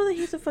just know that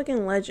he's a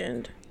fucking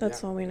legend.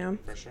 That's Yeah. all we know.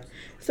 for sure.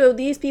 So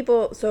these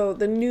people, so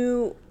the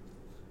new,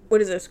 what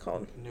is this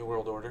called? New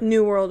World Order.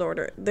 New World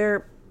Order.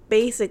 They're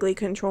basically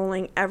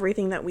controlling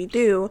everything that we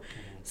do.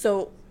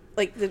 So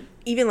like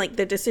even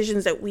the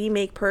decisions that we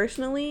make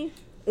personally,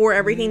 or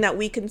everything that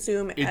we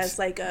consume It's- as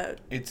like a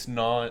It's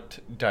not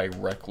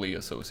directly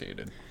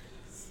associated.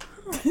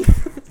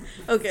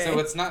 okay. So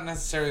it's not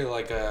necessarily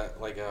like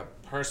a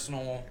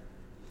personal.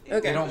 okay.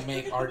 They don't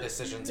make our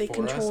decisions They for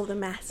control us. the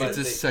masses. But It's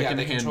a they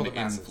secondhand control the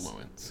masses.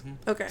 influence.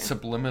 Okay.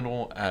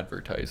 Subliminal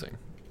advertising.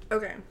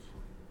 Okay.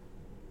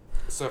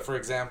 So, for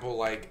example,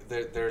 like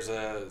there's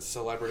a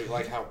celebrity,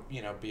 like how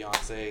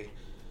Beyonce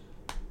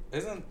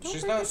isn't.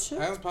 She's bring not this shit.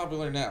 as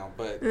popular now,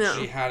 but No.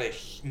 she had a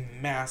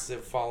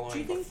massive Do following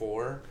you think-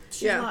 before.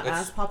 She's Yeah. not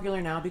It's- as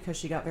popular now because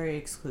she got very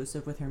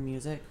exclusive with her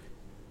music.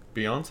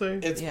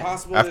 Beyonce? It's Yeah.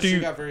 possible After that she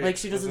you- got very Like,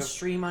 she doesn't exclusive.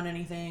 stream on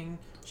anything.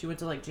 She went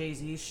to like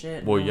Jay-Z's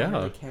shit. Well, no one yeah.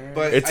 really cared.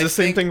 But It's I the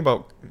same think- thing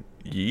about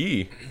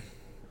Yee.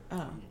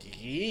 Oh.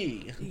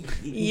 Yee.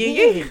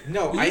 Yeah.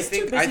 No, He's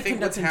too busy I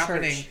think what's conducting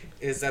happening church.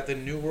 is that the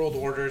New World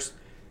Orders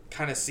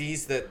kind of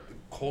sees that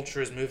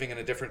culture is moving in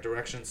a different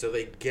direction, so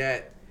they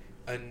get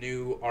a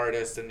new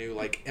artist, a new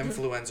like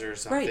influencer or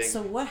something. Right.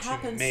 So what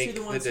happens to make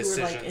the ones who are like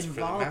decisions for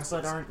the involved masses.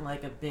 but aren't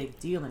like a big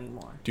deal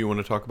anymore? Do you want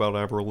to talk about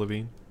Avril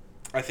Lavigne?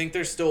 I think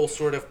they're still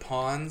sort of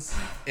pawns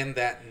in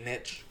that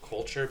niche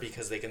culture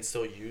because they can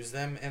still use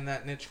them in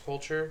that niche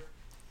culture.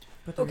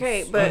 But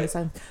Okay,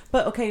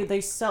 but okay,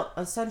 they sell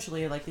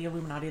essentially like the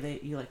Illuminati.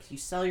 You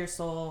sell your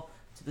soul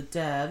to the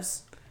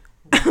devs.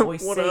 Boy, What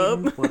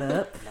Satan, up? What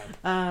up?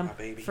 My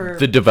baby. For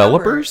The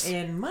developers? power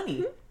and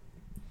money,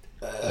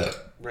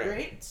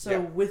 right? So Yeah.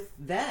 with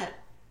that,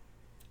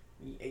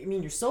 I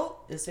mean, your soul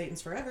is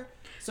Satan's forever.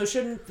 So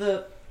shouldn't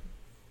the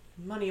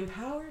money and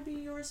power be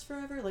yours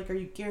forever? Like, are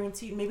you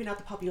guaranteed? Maybe not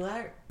the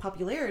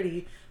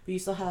popularity, but you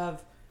still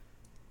have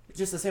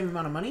just the same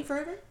amount of money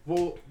forever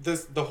Well,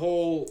 the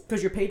whole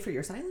because you're paid for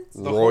your silence.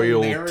 the whole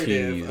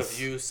narrative Royalties. of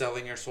you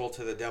selling your soul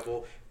to the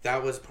devil,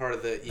 that was part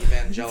of the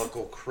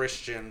evangelical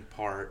Christian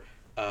part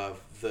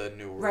of the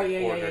New World Right? Yeah.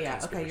 Order Okay,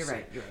 conspiracy. you're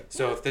right. You're right.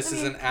 So Yeah, if this I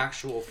is mean, an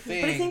actual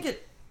thing, but I think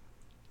it.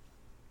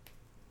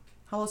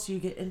 How else do you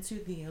get into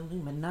the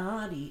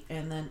Illuminati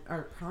and then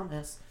are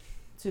promised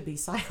to be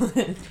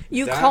silent?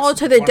 You That's call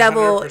to the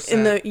devil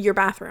 100% in your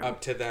bathroom.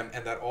 up to them,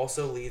 and that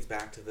also leads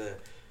back to the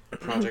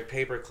Project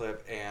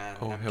Paperclip and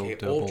Oh, hell, MK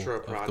devil Ultra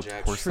of the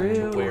project. porcelain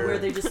True, door. where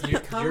they just you-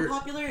 become you're-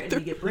 popular and you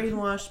get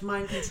brainwashed,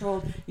 mind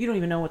controlled. You don't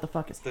even know what the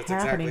fuck is That's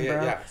happening, exactly it,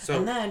 bro. yeah. So-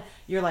 and then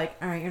you're like,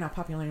 all right, you're not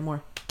popular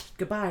anymore.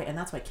 Goodbye. And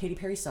that's why Katy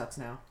Perry sucks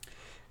now.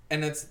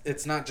 And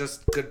it's not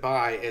just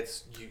goodbye.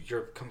 It's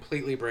you're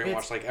completely brainwashed.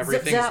 It's Like zip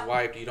everything's zap.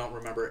 wiped. You don't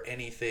remember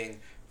anything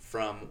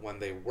from when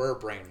they were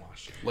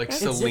brainwashed. Like It's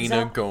Selena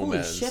zigzag-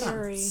 Gomez. Holy shit,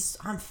 Sorry.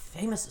 I'm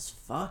famous as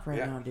fuck right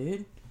Yeah. now,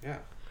 dude. Yeah.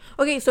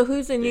 Okay, so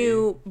who's the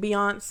new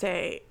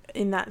Beyonce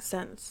in that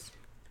sense?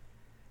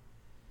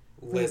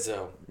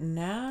 Lizzo.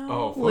 Now?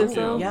 Oh, fuck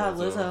Lizzo. Yeah,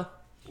 Lizzo.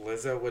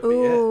 Lizzo would be it.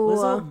 Ooh,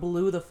 Lizzo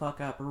blew the fuck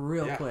up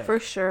real Yeah. quick. for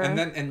sure.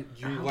 And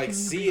you How like can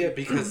you see be- it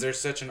because there's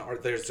such an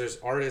art. There's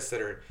artists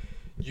that are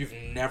you've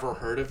never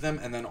heard of them,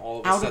 and then all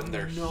of a Out of sudden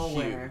they're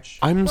nowhere. huge.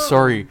 I'm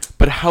sorry,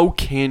 but how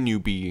can you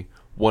be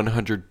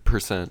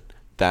 100%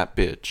 that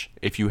bitch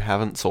if you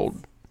haven't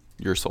sold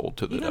your soul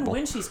to the Even devil?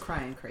 when she's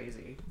crying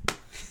crazy.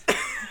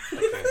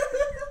 Okay.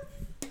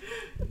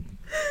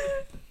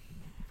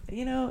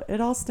 You know, it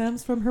all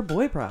stems from her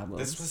boy problems.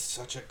 This was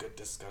such a good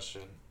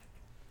discussion.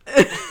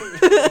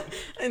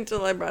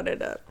 Until I brought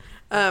it up.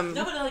 No,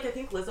 but like I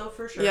think Lizzo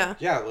for sure. Yeah.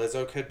 Yeah,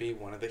 Lizzo could be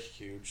one of the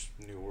huge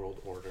New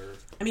World Order.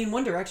 I mean,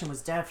 One Direction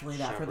was definitely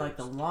that for like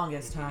the Shepherds.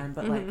 longest time,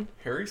 but like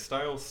Harry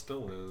Styles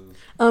still is.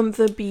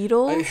 The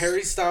Beatles. Like,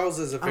 Harry Styles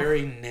is a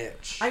very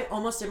niche. I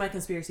almost did my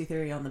conspiracy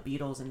theory on the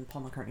Beatles and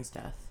Paul McCartney's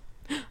death.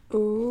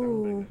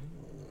 Ooh.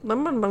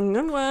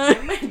 Good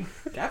one.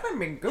 That would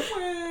be a good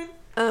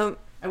one.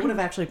 I would have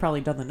actually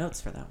probably done the notes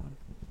for that one.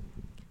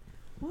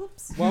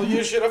 Whoops. Well,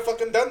 you should have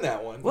fucking done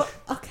that one. Well,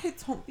 okay,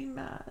 don't be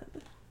mad.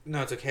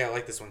 No, it's okay. I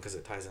like this one because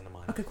it ties into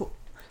mine. Okay, cool.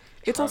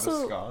 It's Travis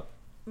also Scott,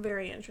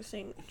 very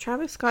interesting.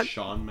 Travis Scott.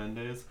 Shawn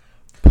Mendes,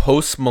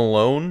 Post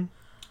Malone.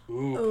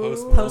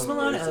 Ooh, Post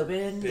Malone is a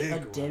opened big a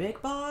one.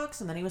 Dybbuk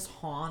box, and then he was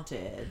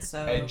haunted. So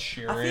Ed I feel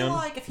Sheeran.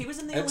 like if he was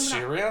in the Ed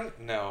Illuminati, Sheeran?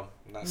 No,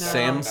 not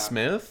Sam not-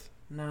 Smith.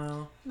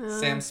 no,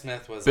 Sam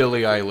Smith was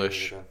Billie like,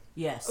 Eilish.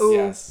 yes, Ooh.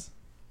 Yes.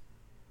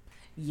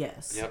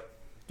 yes. Yep.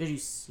 Did you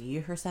see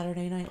her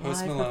Saturday Night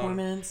Post Live Malone.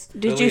 performance?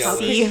 Did Billie you Eilish.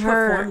 see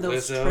her? perform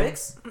those Lizzo.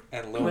 tricks?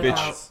 And Lil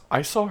Without- Nas.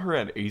 I saw her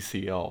at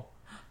ACL.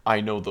 I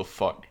know the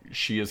fuck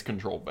she is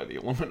controlled by the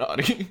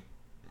Illuminati.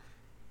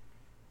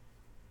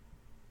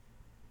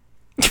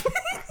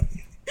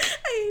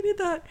 I hated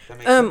that. That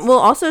makes sense. Well,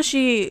 also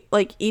she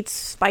like eats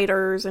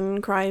spiders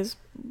and cries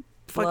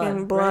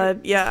fucking Blood, blood.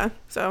 right? Yeah.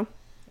 So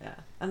Yeah,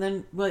 and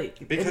then like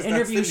Because in that's the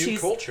interviews, new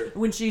she's culture.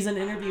 when she's in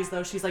interviews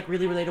though, she's like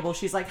really relatable.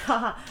 She's like,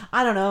 haha,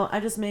 I don't know, I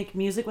just make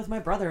music with my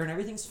brother and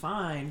everything's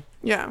fine.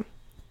 yeah.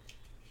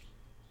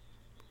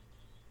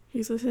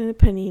 He's listening to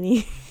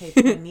Panini. Hey,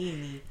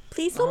 Panini,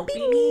 Please don't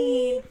be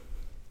mean.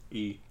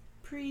 E.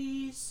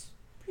 please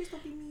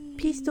don't be mean.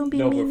 Please don't be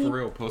No, but mean. for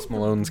real, Post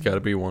Malone's got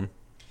to be one.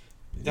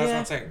 That's Yeah. what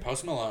I'm saying.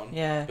 Post Malone,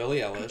 Yeah. Billie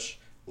Eilish,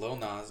 Lil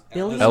Nas, and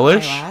Billiam Lizzo.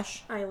 Eilish?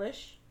 Eyelash.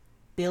 Eilish.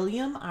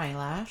 Billiam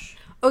Eyelash.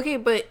 Okay,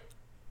 but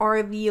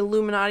are the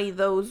Illuminati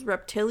those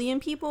reptilian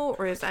people,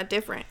 or is that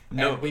different?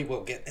 No. And we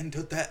will get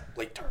into that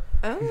later.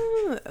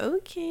 Oh,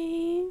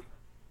 okay.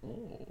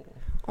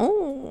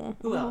 Oh.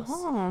 Who else?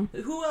 uh-huh.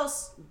 Who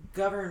else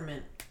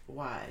government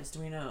wise? Do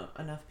we know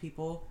enough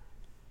people?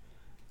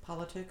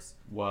 Politics?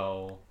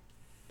 Well,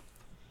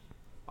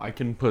 I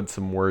can put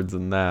some words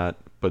in that,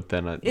 but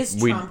then Is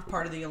Trump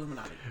part of the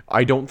Illuminati?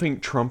 I don't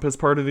think Trump is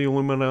part of the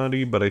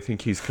Illuminati, but I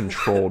think he's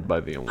controlled by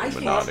the I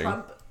think Illuminati.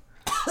 Trump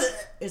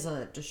is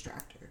a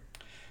distractor.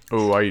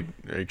 Oh, I He's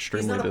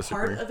extremely not a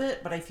disagree. part of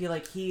it, but I feel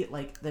like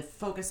they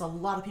focus a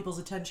lot of people's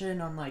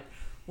attention on like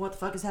what the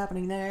fuck is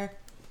happening there.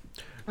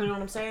 You know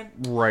what I'm saying?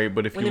 Right,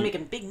 but if When you they're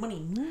making big money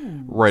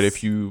moves. right,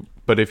 if you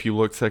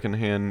look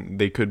secondhand,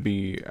 they could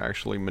be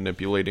actually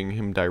manipulating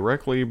him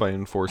directly by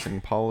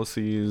enforcing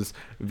policies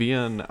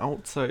via an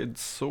outside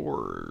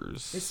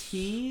source. Is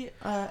he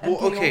Well,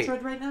 MK okay. Ultra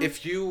right now?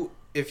 If you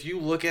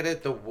look at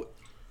it,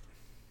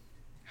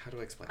 how do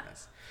I explain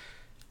this?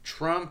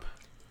 Trump,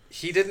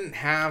 he didn't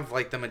have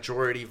like the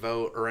majority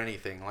vote or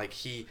anything. Like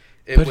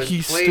But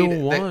he still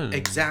won.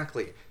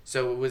 Exactly.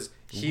 So it was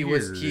he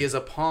Weird. is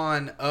a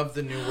pawn of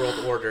the New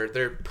World Order.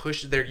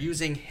 They're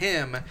using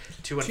him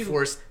to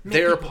enforce make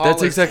their people- policy.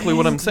 That's exactly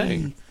what I'm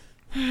saying.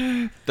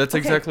 That's Okay.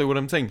 exactly what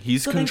I'm saying.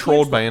 He's So then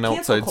controlled by an cancel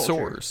outside culture.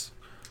 source.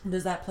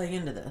 Does that play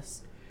into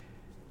this?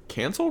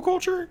 Cancel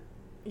culture?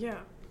 Yeah.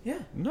 Yeah.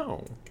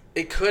 No.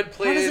 It could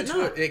play How does it into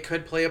not? it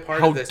could play a part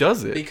How of this.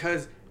 does it?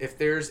 Because if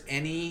there's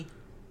any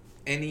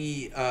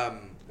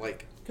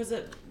like Because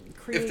it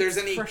creates there's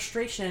any-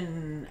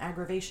 frustration,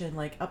 aggravation,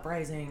 like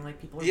uprising,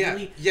 like people are Yeah,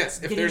 really yes,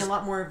 if getting there's- a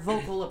lot more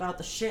vocal about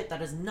the shit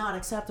that is not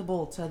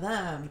acceptable to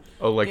them.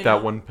 Oh, like you that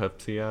know? one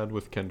Pepsi ad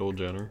with Kendall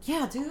Jenner?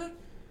 Yeah, dude.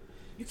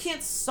 You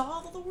can't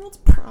solve all the world's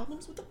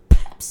problems with a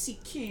Pepsi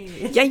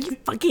can. Yeah, you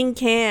fucking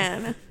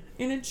can.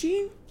 In a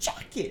jean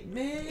jacket,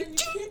 man. You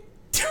can't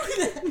do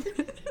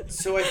that.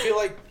 So I feel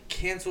like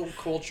cancel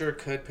culture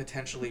could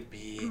potentially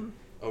be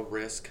a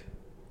risk.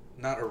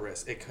 Not a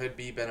risk. It could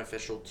be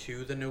beneficial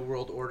to the New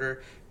World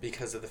Order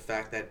because of the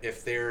fact that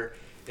if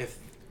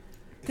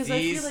 'Cause I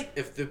feel like-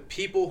 if the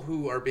people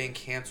who are being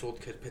canceled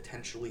could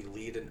potentially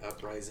lead an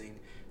uprising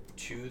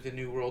to the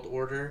New World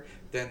Order,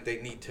 then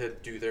they need to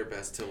do their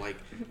best to like,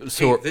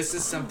 So- hey, this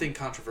is something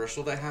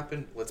controversial that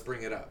happened. Let's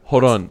bring it up.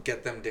 Hold Let's on.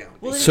 Get them down.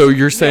 Well, So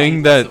you're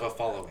saying Less that of a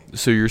following.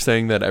 so you're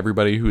saying that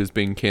everybody who is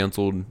being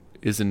canceled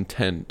is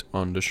intent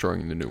on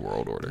destroying the New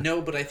World Order?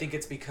 No, but I think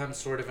it's become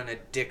sort of an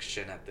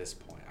addiction at this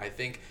point. I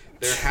think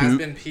there has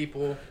been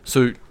people.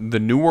 So the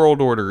New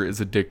World Order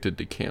is addicted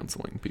to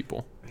canceling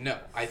people. No,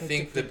 I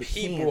think the Addicted to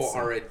people cancel.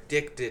 are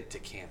addicted to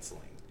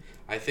canceling.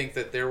 I think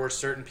that there were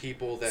certain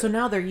people that. So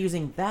now they're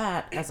using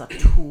that as a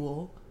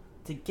tool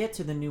to get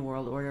to the New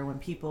World Order when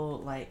people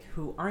like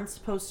who aren't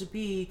supposed to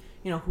be,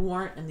 who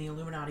aren't in the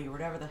Illuminati or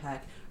whatever the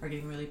heck, are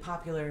getting really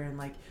popular and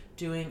like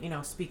doing,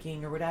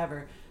 speaking or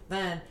whatever.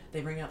 Then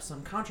they bring up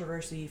some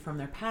controversy from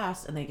their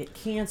past and they get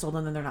canceled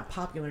and then they're not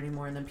popular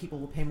anymore and then people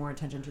will pay more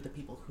attention to the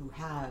people who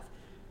have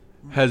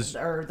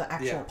or the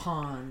actual Yeah.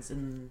 pawns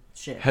and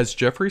shit. Has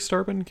Jeffree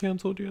Star been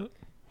canceled yet?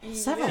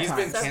 Several he's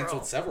been times.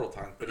 canceled several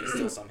times, but he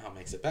still somehow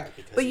makes it back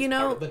because But he's you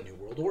part know- of the New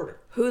World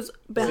Order. Who's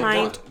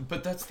behind?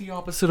 But that's the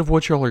opposite of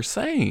what y'all are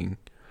saying.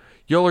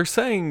 Y'all are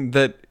saying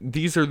that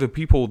these are the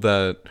people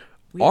that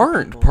We are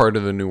aren't people. part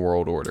of the New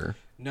World Order.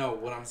 No,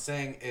 what I'm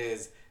saying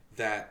is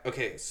that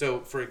okay.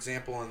 So, for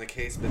example, in the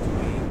case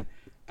between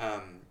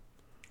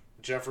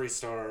Jeffree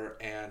Star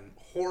and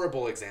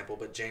horrible example,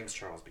 but James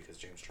Charles, because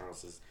James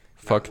Charles is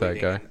not Fuck that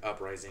leading guy. an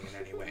uprising in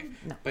any way,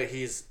 No. but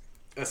he's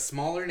a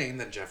smaller name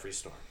than Jeffree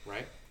Star,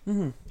 right?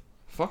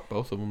 Fuck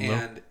both of them, though.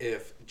 And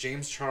if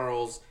James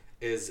Charles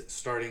is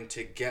starting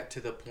to get to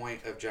the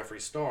point of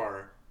Jeffree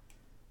Star,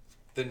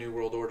 the New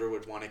World Order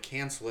would want to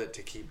cancel it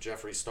to keep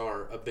Jeffree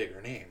Star a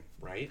bigger name,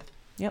 right?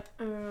 Yep.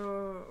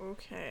 Oh,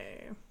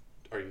 okay.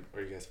 Are you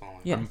guys following?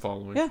 Yeah. I'm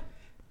following. Yeah.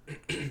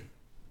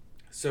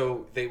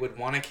 So they would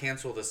want to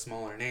cancel the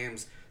smaller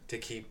names to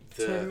keep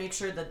To the make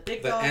sure that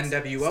big the dogs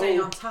stay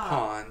NWO on top.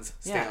 pawns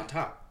stay Yeah. on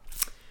top.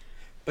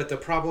 But the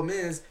problem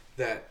is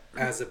that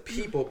as a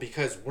people,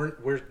 because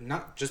we're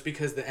not just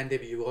because the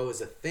NWO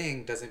is a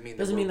thing doesn't mean that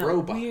Doesn't we're mean that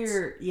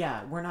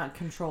robots. we're not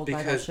controlled by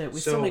that Because- shit. We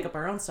so- still make up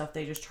our own stuff.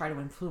 They just try to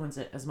influence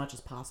it as much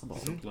as possible.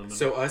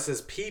 So us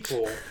as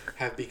people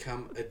have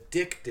become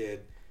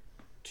addicted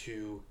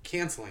to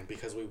canceling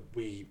because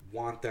we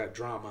want that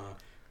drama.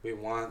 We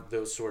want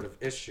those sort of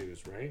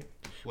issues, right?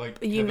 Like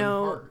You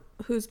know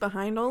who's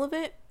behind all of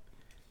it?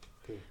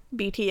 Who?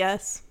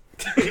 BTS.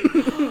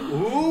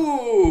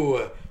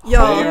 Ooh. They Yo,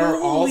 are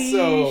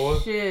also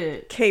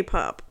shit.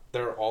 K-pop.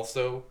 they're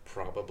also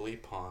probably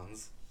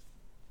pawns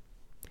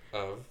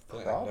of the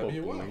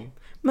NWO.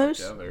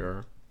 Most. Yeah, they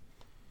are.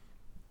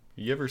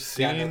 You ever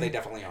seen? Yeah, no, they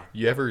definitely are.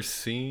 You ever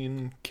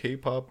seen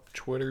K-pop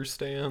Twitter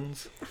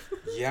stands?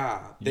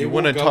 Yeah, they You will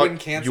wanna go talk- and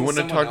cancel you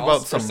wanna someone talk else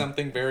about for some-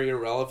 something very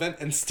irrelevant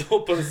and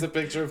still post a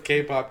picture of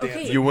K-pop Okay.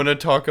 dancing. You want to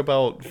talk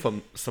about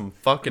some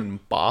fucking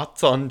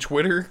bots on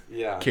Twitter?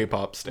 Yeah.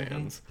 K-pop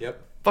stands.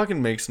 Yep.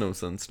 Fucking makes no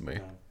sense to me.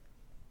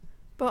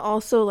 But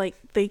also, like,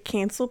 they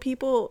cancel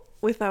people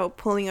without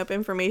pulling up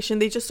information.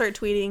 They just start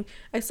tweeting.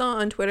 I saw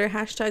on Twitter,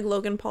 hashtag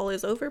Logan Paul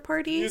is over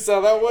party. You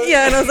saw that one?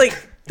 Yeah, and I was like,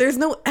 there's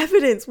no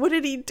evidence. What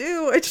did he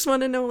do? I just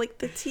want to know, like,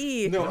 the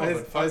tea. No, No, I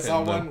but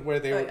saw fucking, one where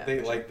they Oh, were yeah, they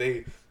for like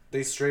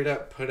they straight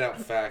up put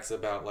out facts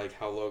about like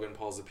how Logan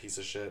Paul's a piece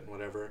of shit and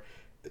whatever.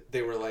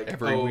 They were like,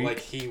 Every week. like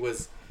he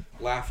was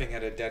laughing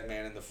at a dead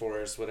man in the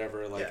forest,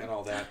 whatever, like Yeah. and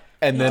all that.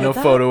 And then did a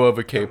that? photo of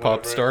a and K-pop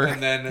whatever. star.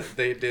 And then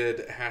they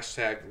did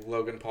hashtag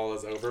Logan Paul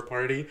is over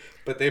party,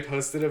 but they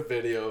posted a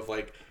video of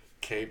like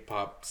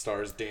K-pop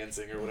stars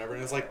dancing or whatever,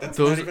 and it's like that's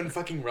Those- not even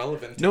fucking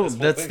relevant. To No, this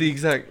whole that's thing. the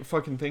exact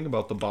fucking thing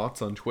about the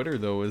bots on Twitter,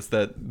 though, is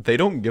that they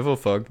don't give a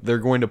fuck. They're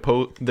going to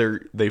post.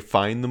 They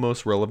find the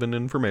most relevant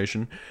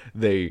information,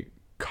 they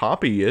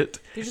copy it,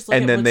 They just look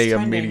and at then what's they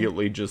trending.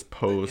 immediately just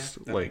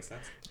post that like. makes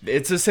sense.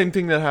 It's the same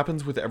thing that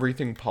happens with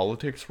everything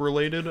politics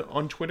related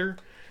on Twitter.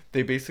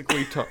 They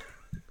basically talk.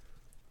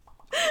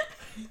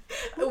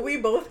 We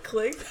both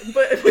clicked,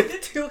 but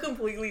with two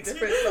completely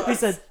different thoughts. We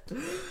said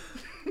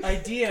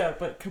idea,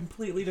 but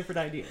completely different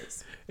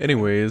ideas.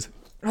 Anyways,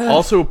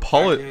 also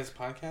His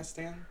podcast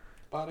stand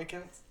bot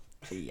accounts.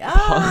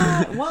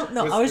 Yeah. Well,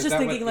 no, Was- I was is just that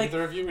what thinking like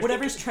either of you were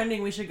whatever's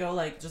trending, we should go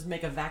like just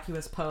make a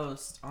vacuous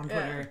post on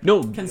Yeah. Twitter.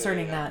 No,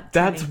 concerning yeah. that.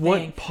 That's trending what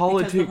thing,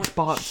 politics because the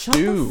bots shut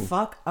do. the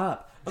fuck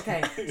up.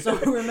 Okay, so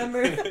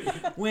remember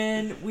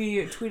when we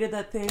tweeted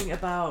that thing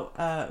about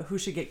who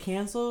should get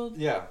canceled?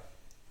 Yeah.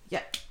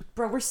 Yeah,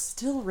 bro, we're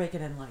still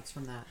raking in likes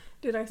from that.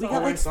 Did I We saw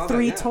got I like saw that,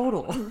 3 yeah.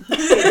 total.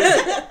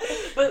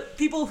 But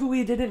people who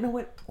we didn't know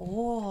it.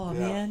 Oh Yeah.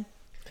 man.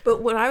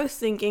 But what I was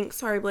thinking,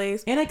 sorry,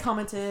 Blaze. And I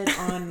commented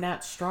on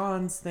Nat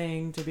Strawn's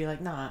thing to be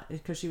like, nah,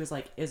 because she was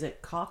like, is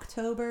it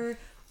Cocktober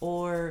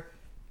or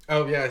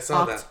Oh yeah, I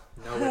saw that.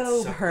 No,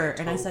 it's October?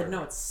 And I said, Sucktober.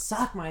 no, it's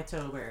Suck My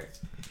Tober.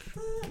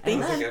 That And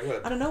was a then, good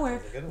one. out of nowhere,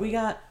 That was a good we one.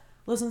 got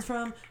listens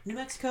from New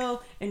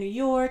Mexico and New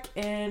York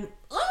and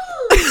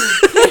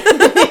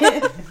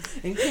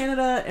in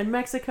Canada and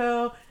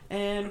Mexico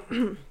and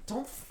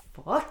don't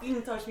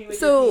fucking touch me with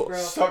So- your feet, bro.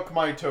 Suck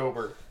my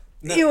tober.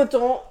 You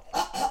don't.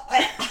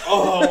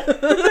 Oh,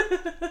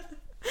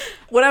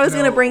 What I was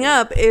gonna No. bring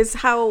up is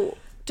how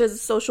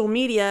does social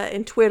media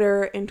and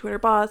Twitter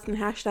bots and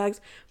hashtags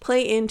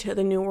play into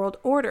the New World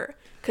Order?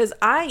 Because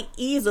I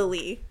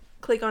easily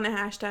click on a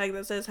hashtag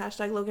that says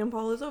hashtag Logan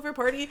Paul is over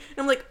party, and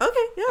I'm like,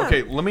 okay, yeah.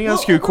 Okay, let me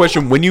ask you a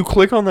question. When you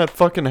click on that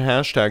fucking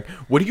hashtag,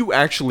 what do you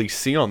actually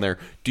see on there?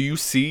 Do you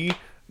see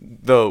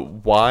the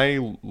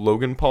why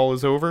Logan Paul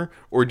is over?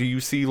 Or do you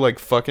see like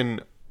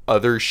fucking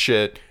other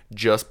shit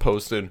just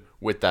posted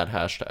with that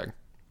hashtag?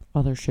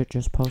 Other shit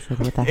just posted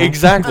with the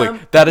Exactly.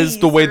 That is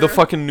the way the sir.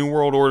 fucking New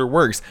World Order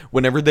works.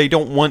 Whenever they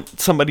don't want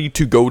somebody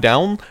to go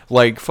down,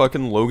 like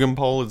fucking Logan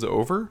Paul is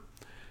over.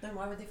 Then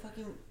why would they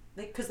fucking?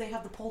 Because they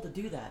have the poll to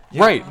do that.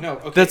 Right. no,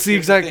 okay, That's the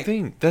here's the exact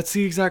thing. That's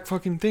the exact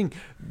fucking thing.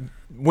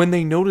 When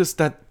they notice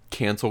that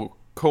cancel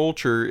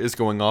culture is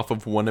going off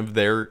of one of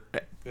their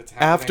It's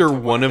happening after to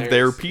one of their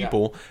theirs, yeah.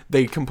 people,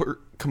 they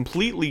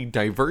completely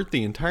divert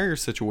the entire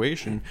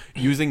situation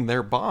using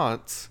their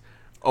bots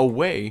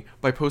away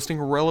by posting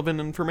irrelevant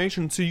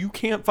information, so you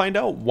can't find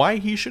out why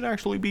he should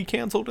actually be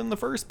canceled in the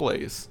first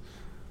place.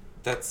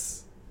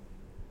 That's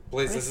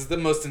Blaze. This is the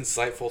most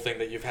insightful thing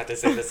that you've had to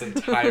say this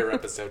entire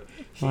episode.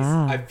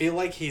 Wow. I feel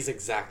like he's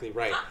exactly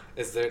right.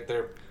 Is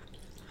they're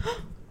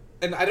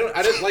and I don't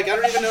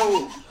even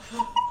know.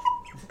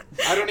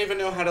 I don't even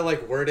know how to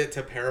like word it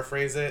to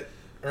paraphrase it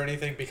or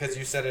anything because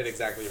you said it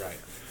exactly right.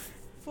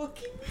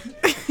 Fucking.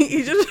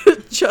 You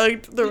just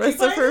chugged the Did rest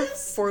you of buy her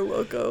this? Four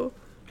Loko.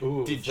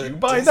 Ooh, Did the you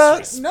buy that?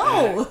 disrespect.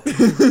 No.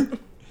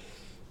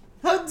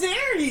 How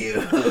dare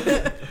you?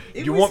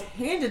 It You was want-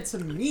 handed to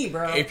me,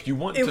 bro. If you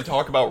want to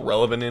talk about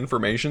relevant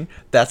information,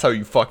 that's how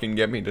you fucking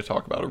get me to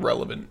talk about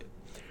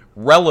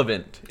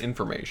relevant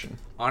information.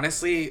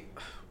 Honestly,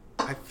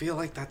 I feel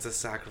like that's a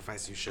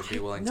sacrifice you should be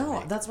willing to no,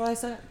 make. that's why I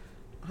said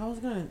I was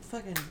gonna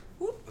fucking.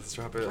 Whoop. Let's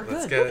drop it. We're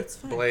Let's good. get It's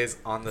fine. Blaze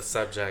on the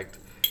subject.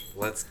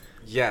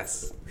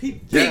 Yes. He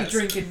big Yes.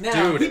 drinking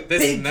now. He Dude,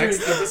 this big next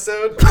drinking.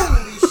 episode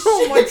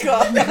Oh my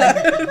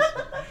god.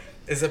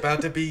 is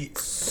about to be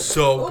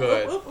so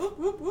good. Whoop, whoop,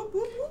 whoop, whoop, whoop,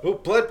 whoop. Oh,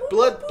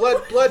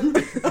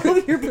 blood.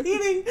 Oh, you're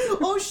bleeding.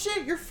 Oh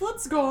shit, your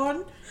foot's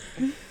gone.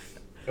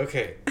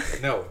 Okay,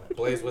 no,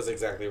 Blaze was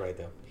exactly right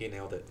though. He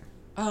nailed it.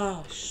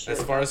 Oh shit.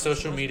 As far as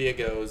social media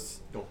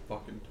goes, Don't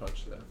fucking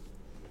touch that.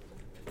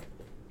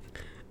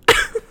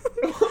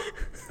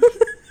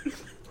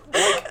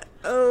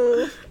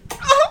 Oh.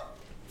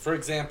 for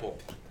example,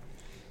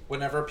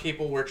 whenever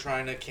people were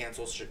trying to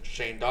cancel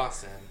Shane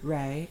Dawson,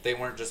 Right. they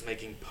weren't just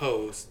making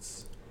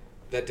posts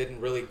that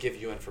didn't really give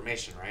you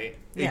information, right?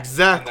 Yeah. And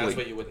Exactly. that's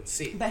what you wouldn't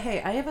see. But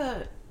hey, I have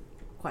a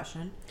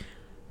question.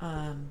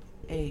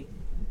 A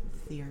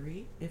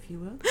theory, if you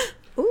will.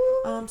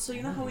 Ooh. So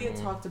you know how we had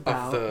talked Of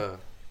about the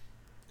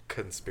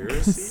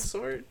conspiracy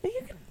sort?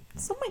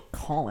 some might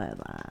call it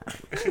that.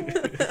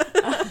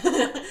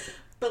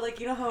 But like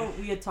you know how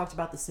we had talked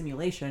about the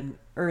simulation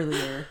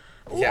earlier.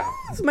 Yeah.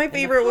 It's my in the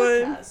favorite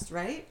one. podcast,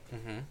 right?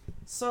 Mm-hmm.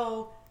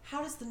 So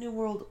how does the New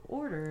World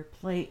Order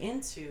play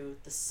into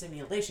the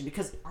simulation?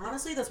 Because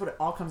honestly, that's what it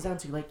all comes down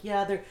to. Like,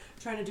 yeah, they're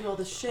trying to do all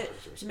this shit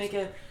to make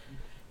a,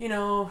 you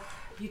know,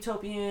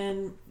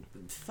 utopian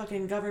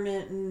fucking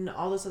government and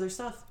all this other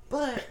stuff.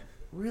 But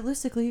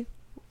realistically,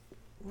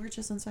 we're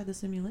just inside the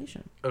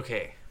simulation.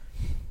 Okay,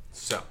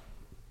 so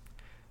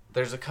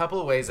there's a couple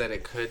of ways that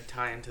it could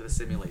tie into the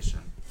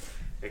simulation.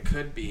 It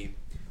could be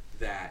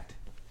that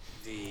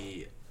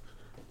the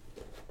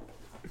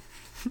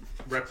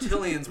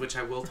reptilians, which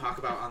I will talk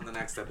about on the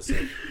next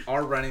episode,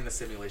 are running the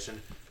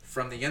simulation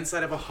from the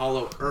inside of a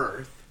hollow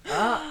Earth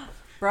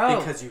Bro.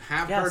 Because you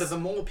have yes. heard of the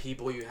mole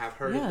people, you have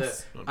heard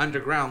Yes. of the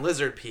underground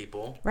lizard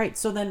people. Right,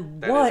 so then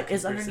That what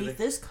is is a underneath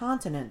conspiracy. this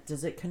continent?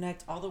 Does it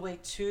connect all the way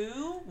to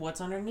what's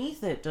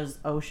underneath it? Does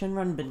ocean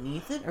run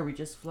beneath it? Are we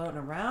just floating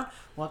around?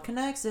 What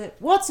connects it?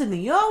 What's in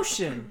the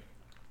ocean?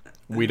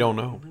 We don't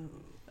know.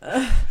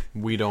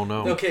 We don't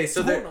know. Okay,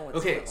 so Don't know what's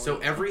okay, going so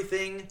on.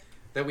 everything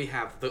that we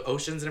have, the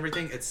oceans and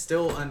everything, it's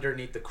still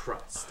underneath the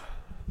crust,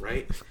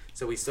 right?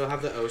 So we still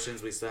have the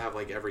oceans, we still have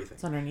like everything.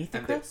 It's underneath the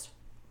And crust?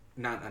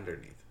 Not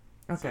underneath.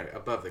 Okay. Sorry,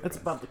 above the crust.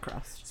 It's above the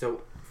crust.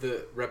 So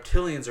the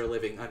reptilians are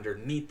living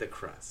underneath the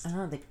crust.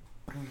 Oh, they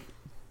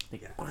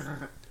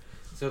Yeah.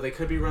 So they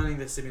could be running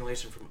the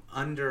simulation from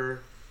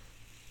under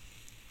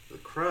the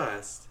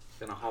crust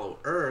in a hollow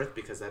earth,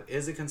 because that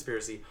is a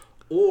conspiracy,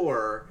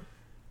 or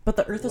But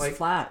the earth is Like-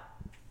 flat.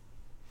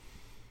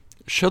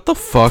 Shut the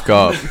fuck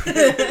up.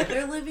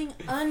 They're living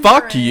under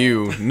Fuck it.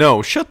 you.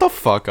 No, shut the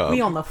fuck up. We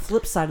on the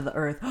flip side of the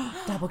earth.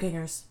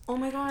 Doppelgangers. Oh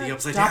my god. the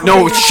upside Doppel-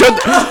 down. No,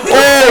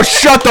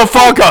 shut the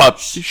fuck up.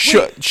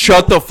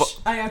 Shut the fuck.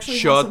 I actually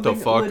Shut have the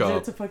something fuck legit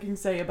up. to fucking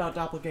say about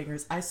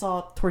doppelgangers. I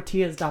saw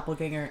Tortilla's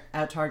doppelganger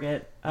at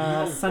Target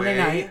Sunday way.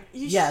 night.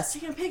 Yes.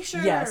 Taking a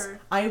picture. Yes.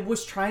 I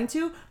was trying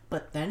to,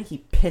 but then he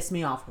pissed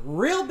me off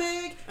real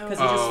big because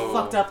he just Oh.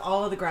 fucked up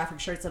all of the graphic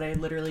shirts that I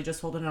literally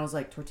just folded, and I was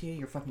like, Tortilla,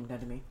 you're fucking dead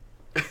to me.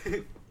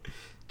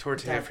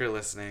 Tortilla, Dad. if you're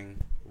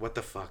listening, what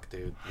the fuck,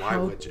 dude? Why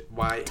How would you?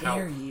 Why?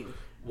 Dare you?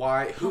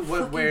 Why? Who How would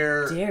fucking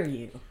wear? Dare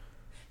you?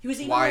 He was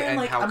even Why wearing and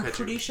like, how I'm could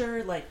pretty you?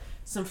 sure, like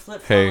some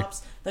flip Hey.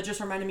 flops that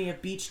just reminded me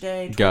of Beach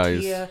Day. Guys.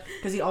 Tortilla,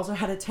 because he also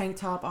had a tank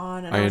top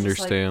on. And I I was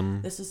just understand.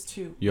 like, this is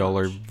too. Y'all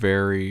are much.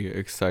 very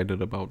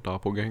excited about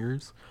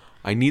doppelgangers.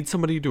 I need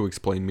somebody to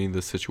explain me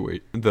the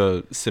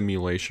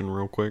simulation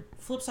real quick.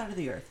 Flip side of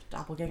the earth.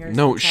 Doppelgangers.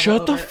 No, travel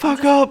shut the over-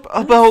 fuck up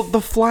about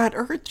the flat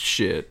earth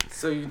shit.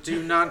 So you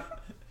do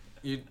not.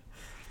 You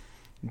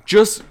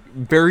Just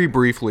very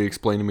briefly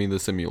explain to me the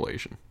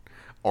simulation.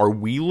 Are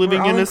we We're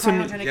living all in in a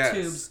cryogenic Yes.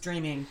 tubes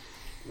dreaming.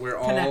 we're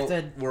all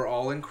Connected. we're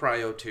all in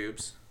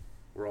cryotubes.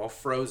 We're all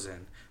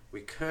frozen. We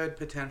could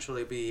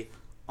potentially be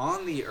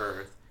on the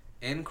Earth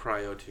in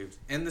cryotubes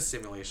in the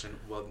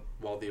simulation,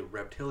 while the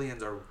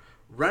reptilians are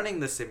running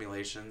the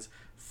simulations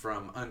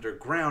from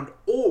underground,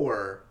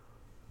 or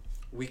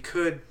we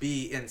could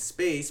be in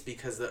space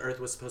because the Earth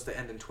was supposed to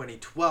end in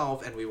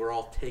 2012 and we were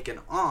all taken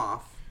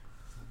off.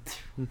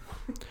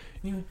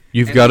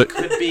 You've And got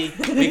we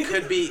it. we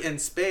could be in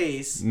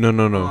space. No.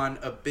 On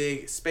a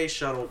big space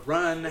shuttle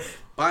run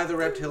by the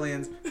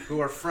reptilians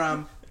who are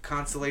from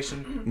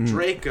constellation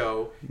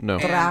Draco. No.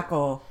 And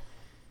Draco.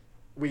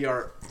 we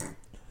are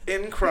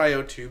in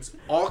cryotubes,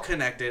 all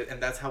connected,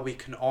 and that's how we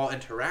can all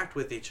interact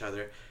with each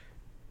other.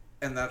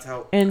 And that's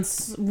how And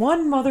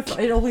one motherfucker.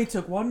 It only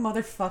took one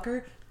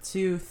motherfucker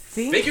to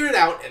think. figure it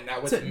out, and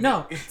that was To, me.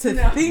 no, to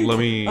think Let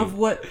me- of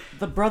what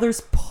the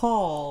brothers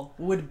Paul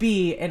would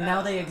be, and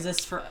now they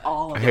exist for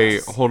all of Hey,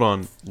 us. hold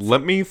on.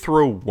 Let me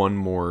throw one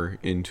more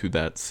into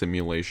that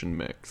simulation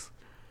mix.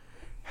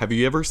 Have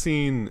you ever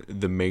seen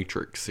the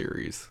Matrix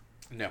series?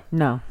 No.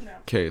 No.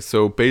 Okay,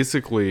 so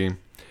basically,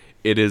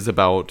 it is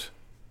about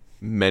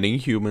many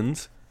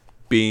humans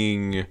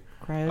being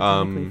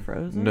Cryogenically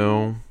frozen?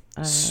 no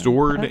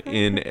stored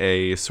in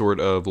a sort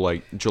of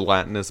like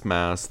gelatinous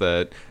mass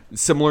that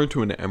similar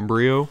to an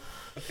embryo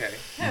Okay.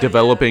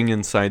 developing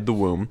inside the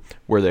womb,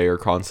 where they are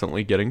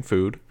constantly getting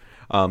food,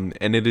 and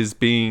it is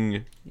being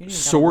You didn't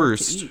even gotta work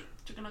to sourced. eat.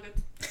 Chicken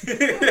nuggets.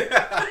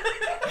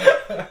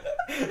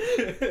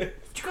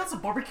 You got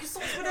some barbecue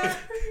sauce for that?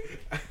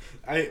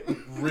 I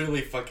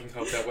really fucking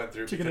hope that went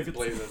through Chicken because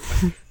nuggets.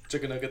 Blazes.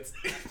 Chicken nuggets.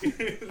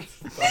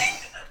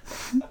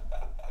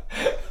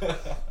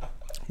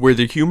 Where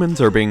the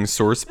humans are being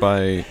sourced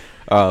by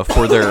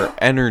for their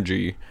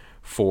energy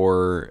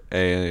for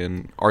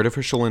an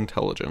artificial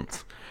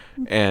intelligence,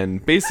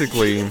 and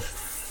basically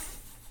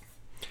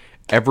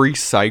every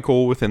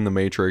cycle within the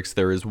Matrix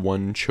there is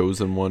one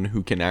chosen one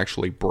who can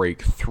actually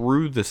break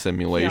through the Keanu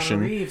simulation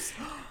Reeves.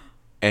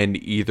 and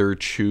either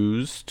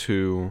choose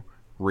to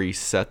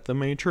reset the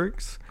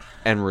Matrix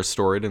and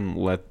restore it and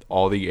let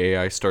all the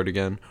AI start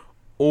again,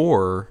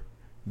 or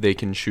they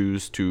can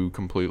choose to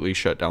completely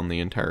shut down the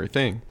entire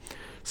thing.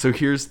 So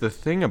here's the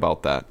thing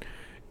about that.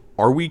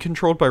 Are we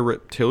controlled by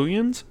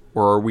reptilians,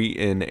 or are we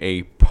in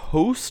a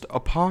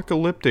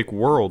post-apocalyptic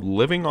world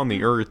living on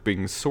the Earth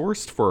being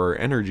sourced for our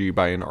energy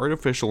by an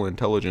artificial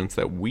intelligence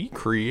that we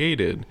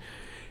created?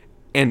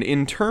 And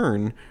in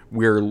turn,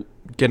 we're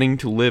getting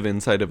to live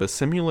inside of a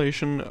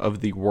simulation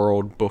of the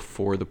world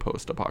before the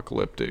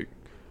post-apocalyptic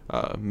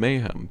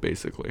mayhem,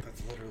 basically.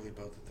 That's literally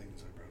both the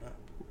things I brought up.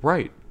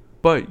 Right.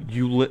 But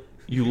you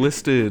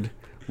listed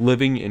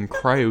living in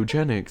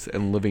cryogenics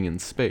and living in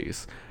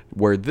space,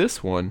 where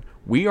this one,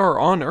 we are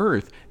on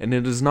Earth, and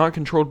it is not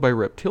controlled by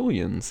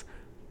reptilians,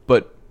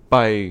 but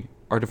by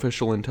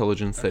artificial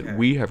intelligence that Okay.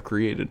 we have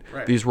created.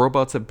 Right. These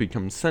robots have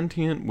become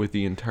sentient with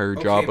the entire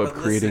job Okay, of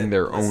but creating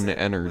their own listen,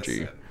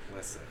 energy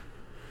Listen.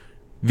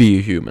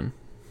 via human.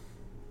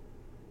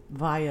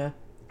 Via.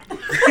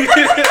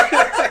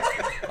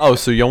 Oh,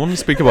 so y'all want to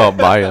speak about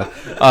Baya?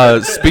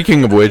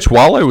 Speaking of which,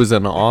 while I was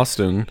in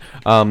Austin,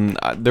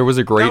 there was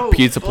a great No,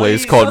 pizza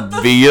place please, called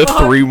Via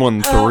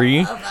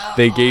 313.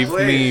 They gave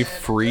me Please.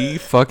 free I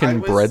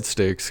fucking was-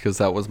 breadsticks because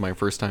that was my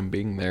first time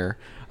being there.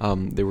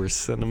 They were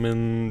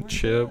cinnamon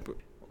chip.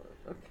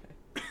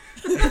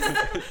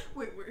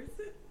 Wait, where is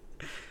it?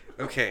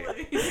 Okay,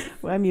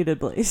 Well, I muted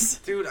Blaze.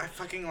 dude, I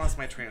fucking lost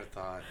my train of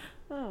thought.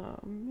 Oh,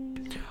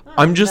 man.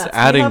 I'm just Nuts. We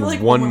adding have,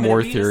 like, one minute. more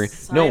We need to theory.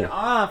 sign No,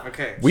 off.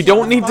 Okay, we Shut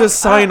don't the need to fuck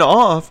sign up.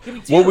 off. Give me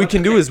What two. we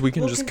can do is we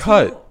can We'll just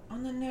continue cut.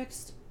 on the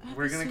next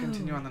we're gonna episode.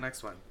 continue on the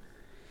next one.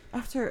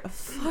 After a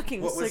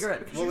fucking What was- cigarette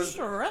because what you're was-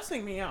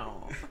 stressing me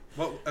out.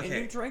 What? And you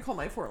Okay, drank all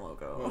my Four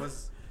Loko. what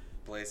was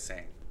Blaze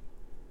saying?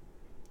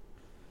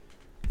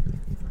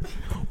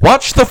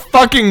 Watch the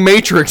fucking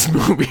Matrix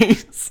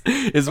movies.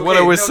 Is what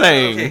I was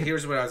saying. Okay,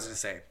 here's what I was gonna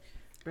say.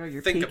 Bro,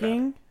 you're Think about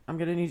peeking. I'm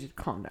gonna need you to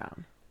calm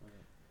down.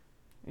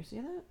 You see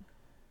that?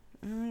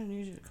 I'm gonna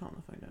need you to calm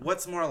the fuck down.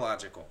 What's more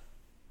logical?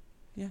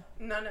 No.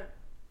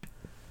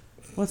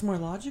 What's more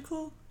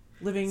logical?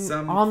 Living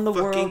Some on the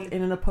fucking world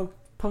in an computers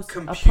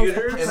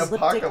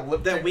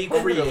post-apocalyptic that we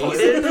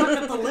created,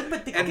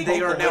 and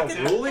they are now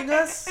ruling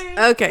us,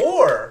 Okay.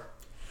 or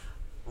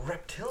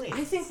reptilians.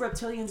 I think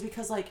reptilians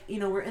because, like, you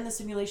know, we're in the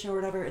simulation or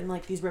whatever, and,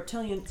 like, these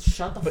reptilians...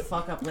 Shut the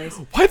fuck up, Blaze.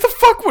 Why the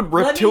fuck would Let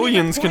me make a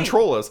reptilians point.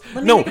 control us?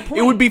 Let me No, make a it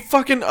point. would be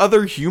fucking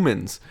other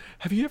humans.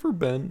 Have you ever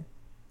been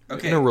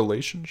Okay. in a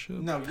relationship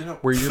No, you know.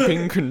 where you're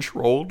being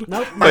controlled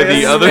Nope. by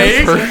the other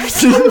Snake.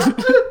 person?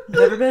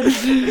 Never been.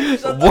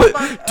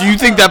 What? Do you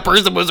think that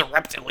person was a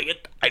reptilian?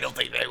 I don't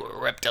think they were a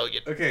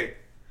reptilian. Okay.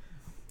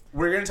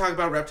 We're gonna talk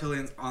about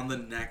reptilians on the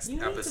next You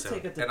need to episode, take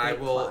a debate and I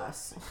will.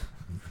 class.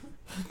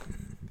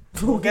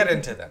 We'll get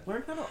into them.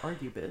 Learn how to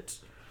argue, bitch.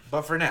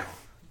 But for now,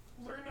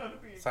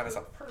 sign us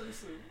off.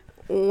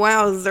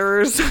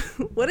 Wowzers.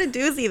 What a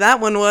doozy that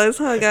one was,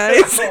 huh,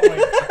 guys?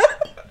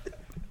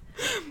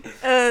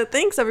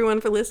 Thanks,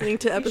 everyone, for listening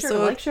to Be sure to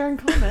episode like, share, and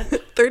comment.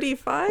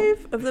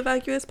 35 of the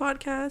Vacuous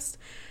Podcast.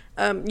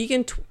 You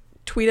can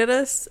tweet at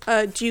us.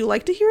 Do you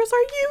like to hear us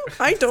argue?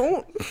 I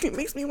don't. It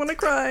makes me want to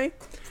cry.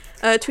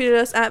 Tweet at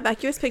us at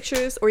Vacuous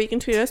Pictures, or you can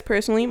tweet at us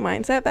personally.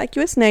 Mine's at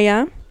Vacuous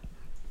Naya.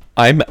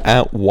 I'm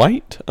at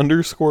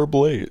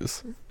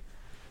white_blaze.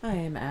 I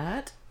am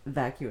at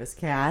Vacuous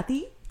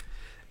Kathy.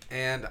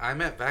 And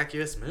I'm at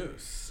Vacuous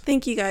Moose.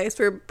 Thank you guys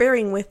for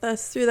bearing with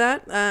us through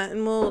that,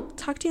 and we'll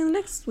talk to you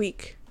next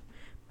week.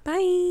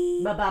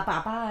 Bye. Bye bye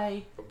bye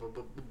bye.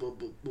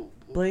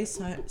 Blaze,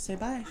 say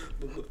bye.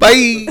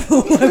 Bye.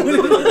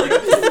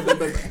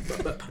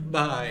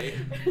 Bye.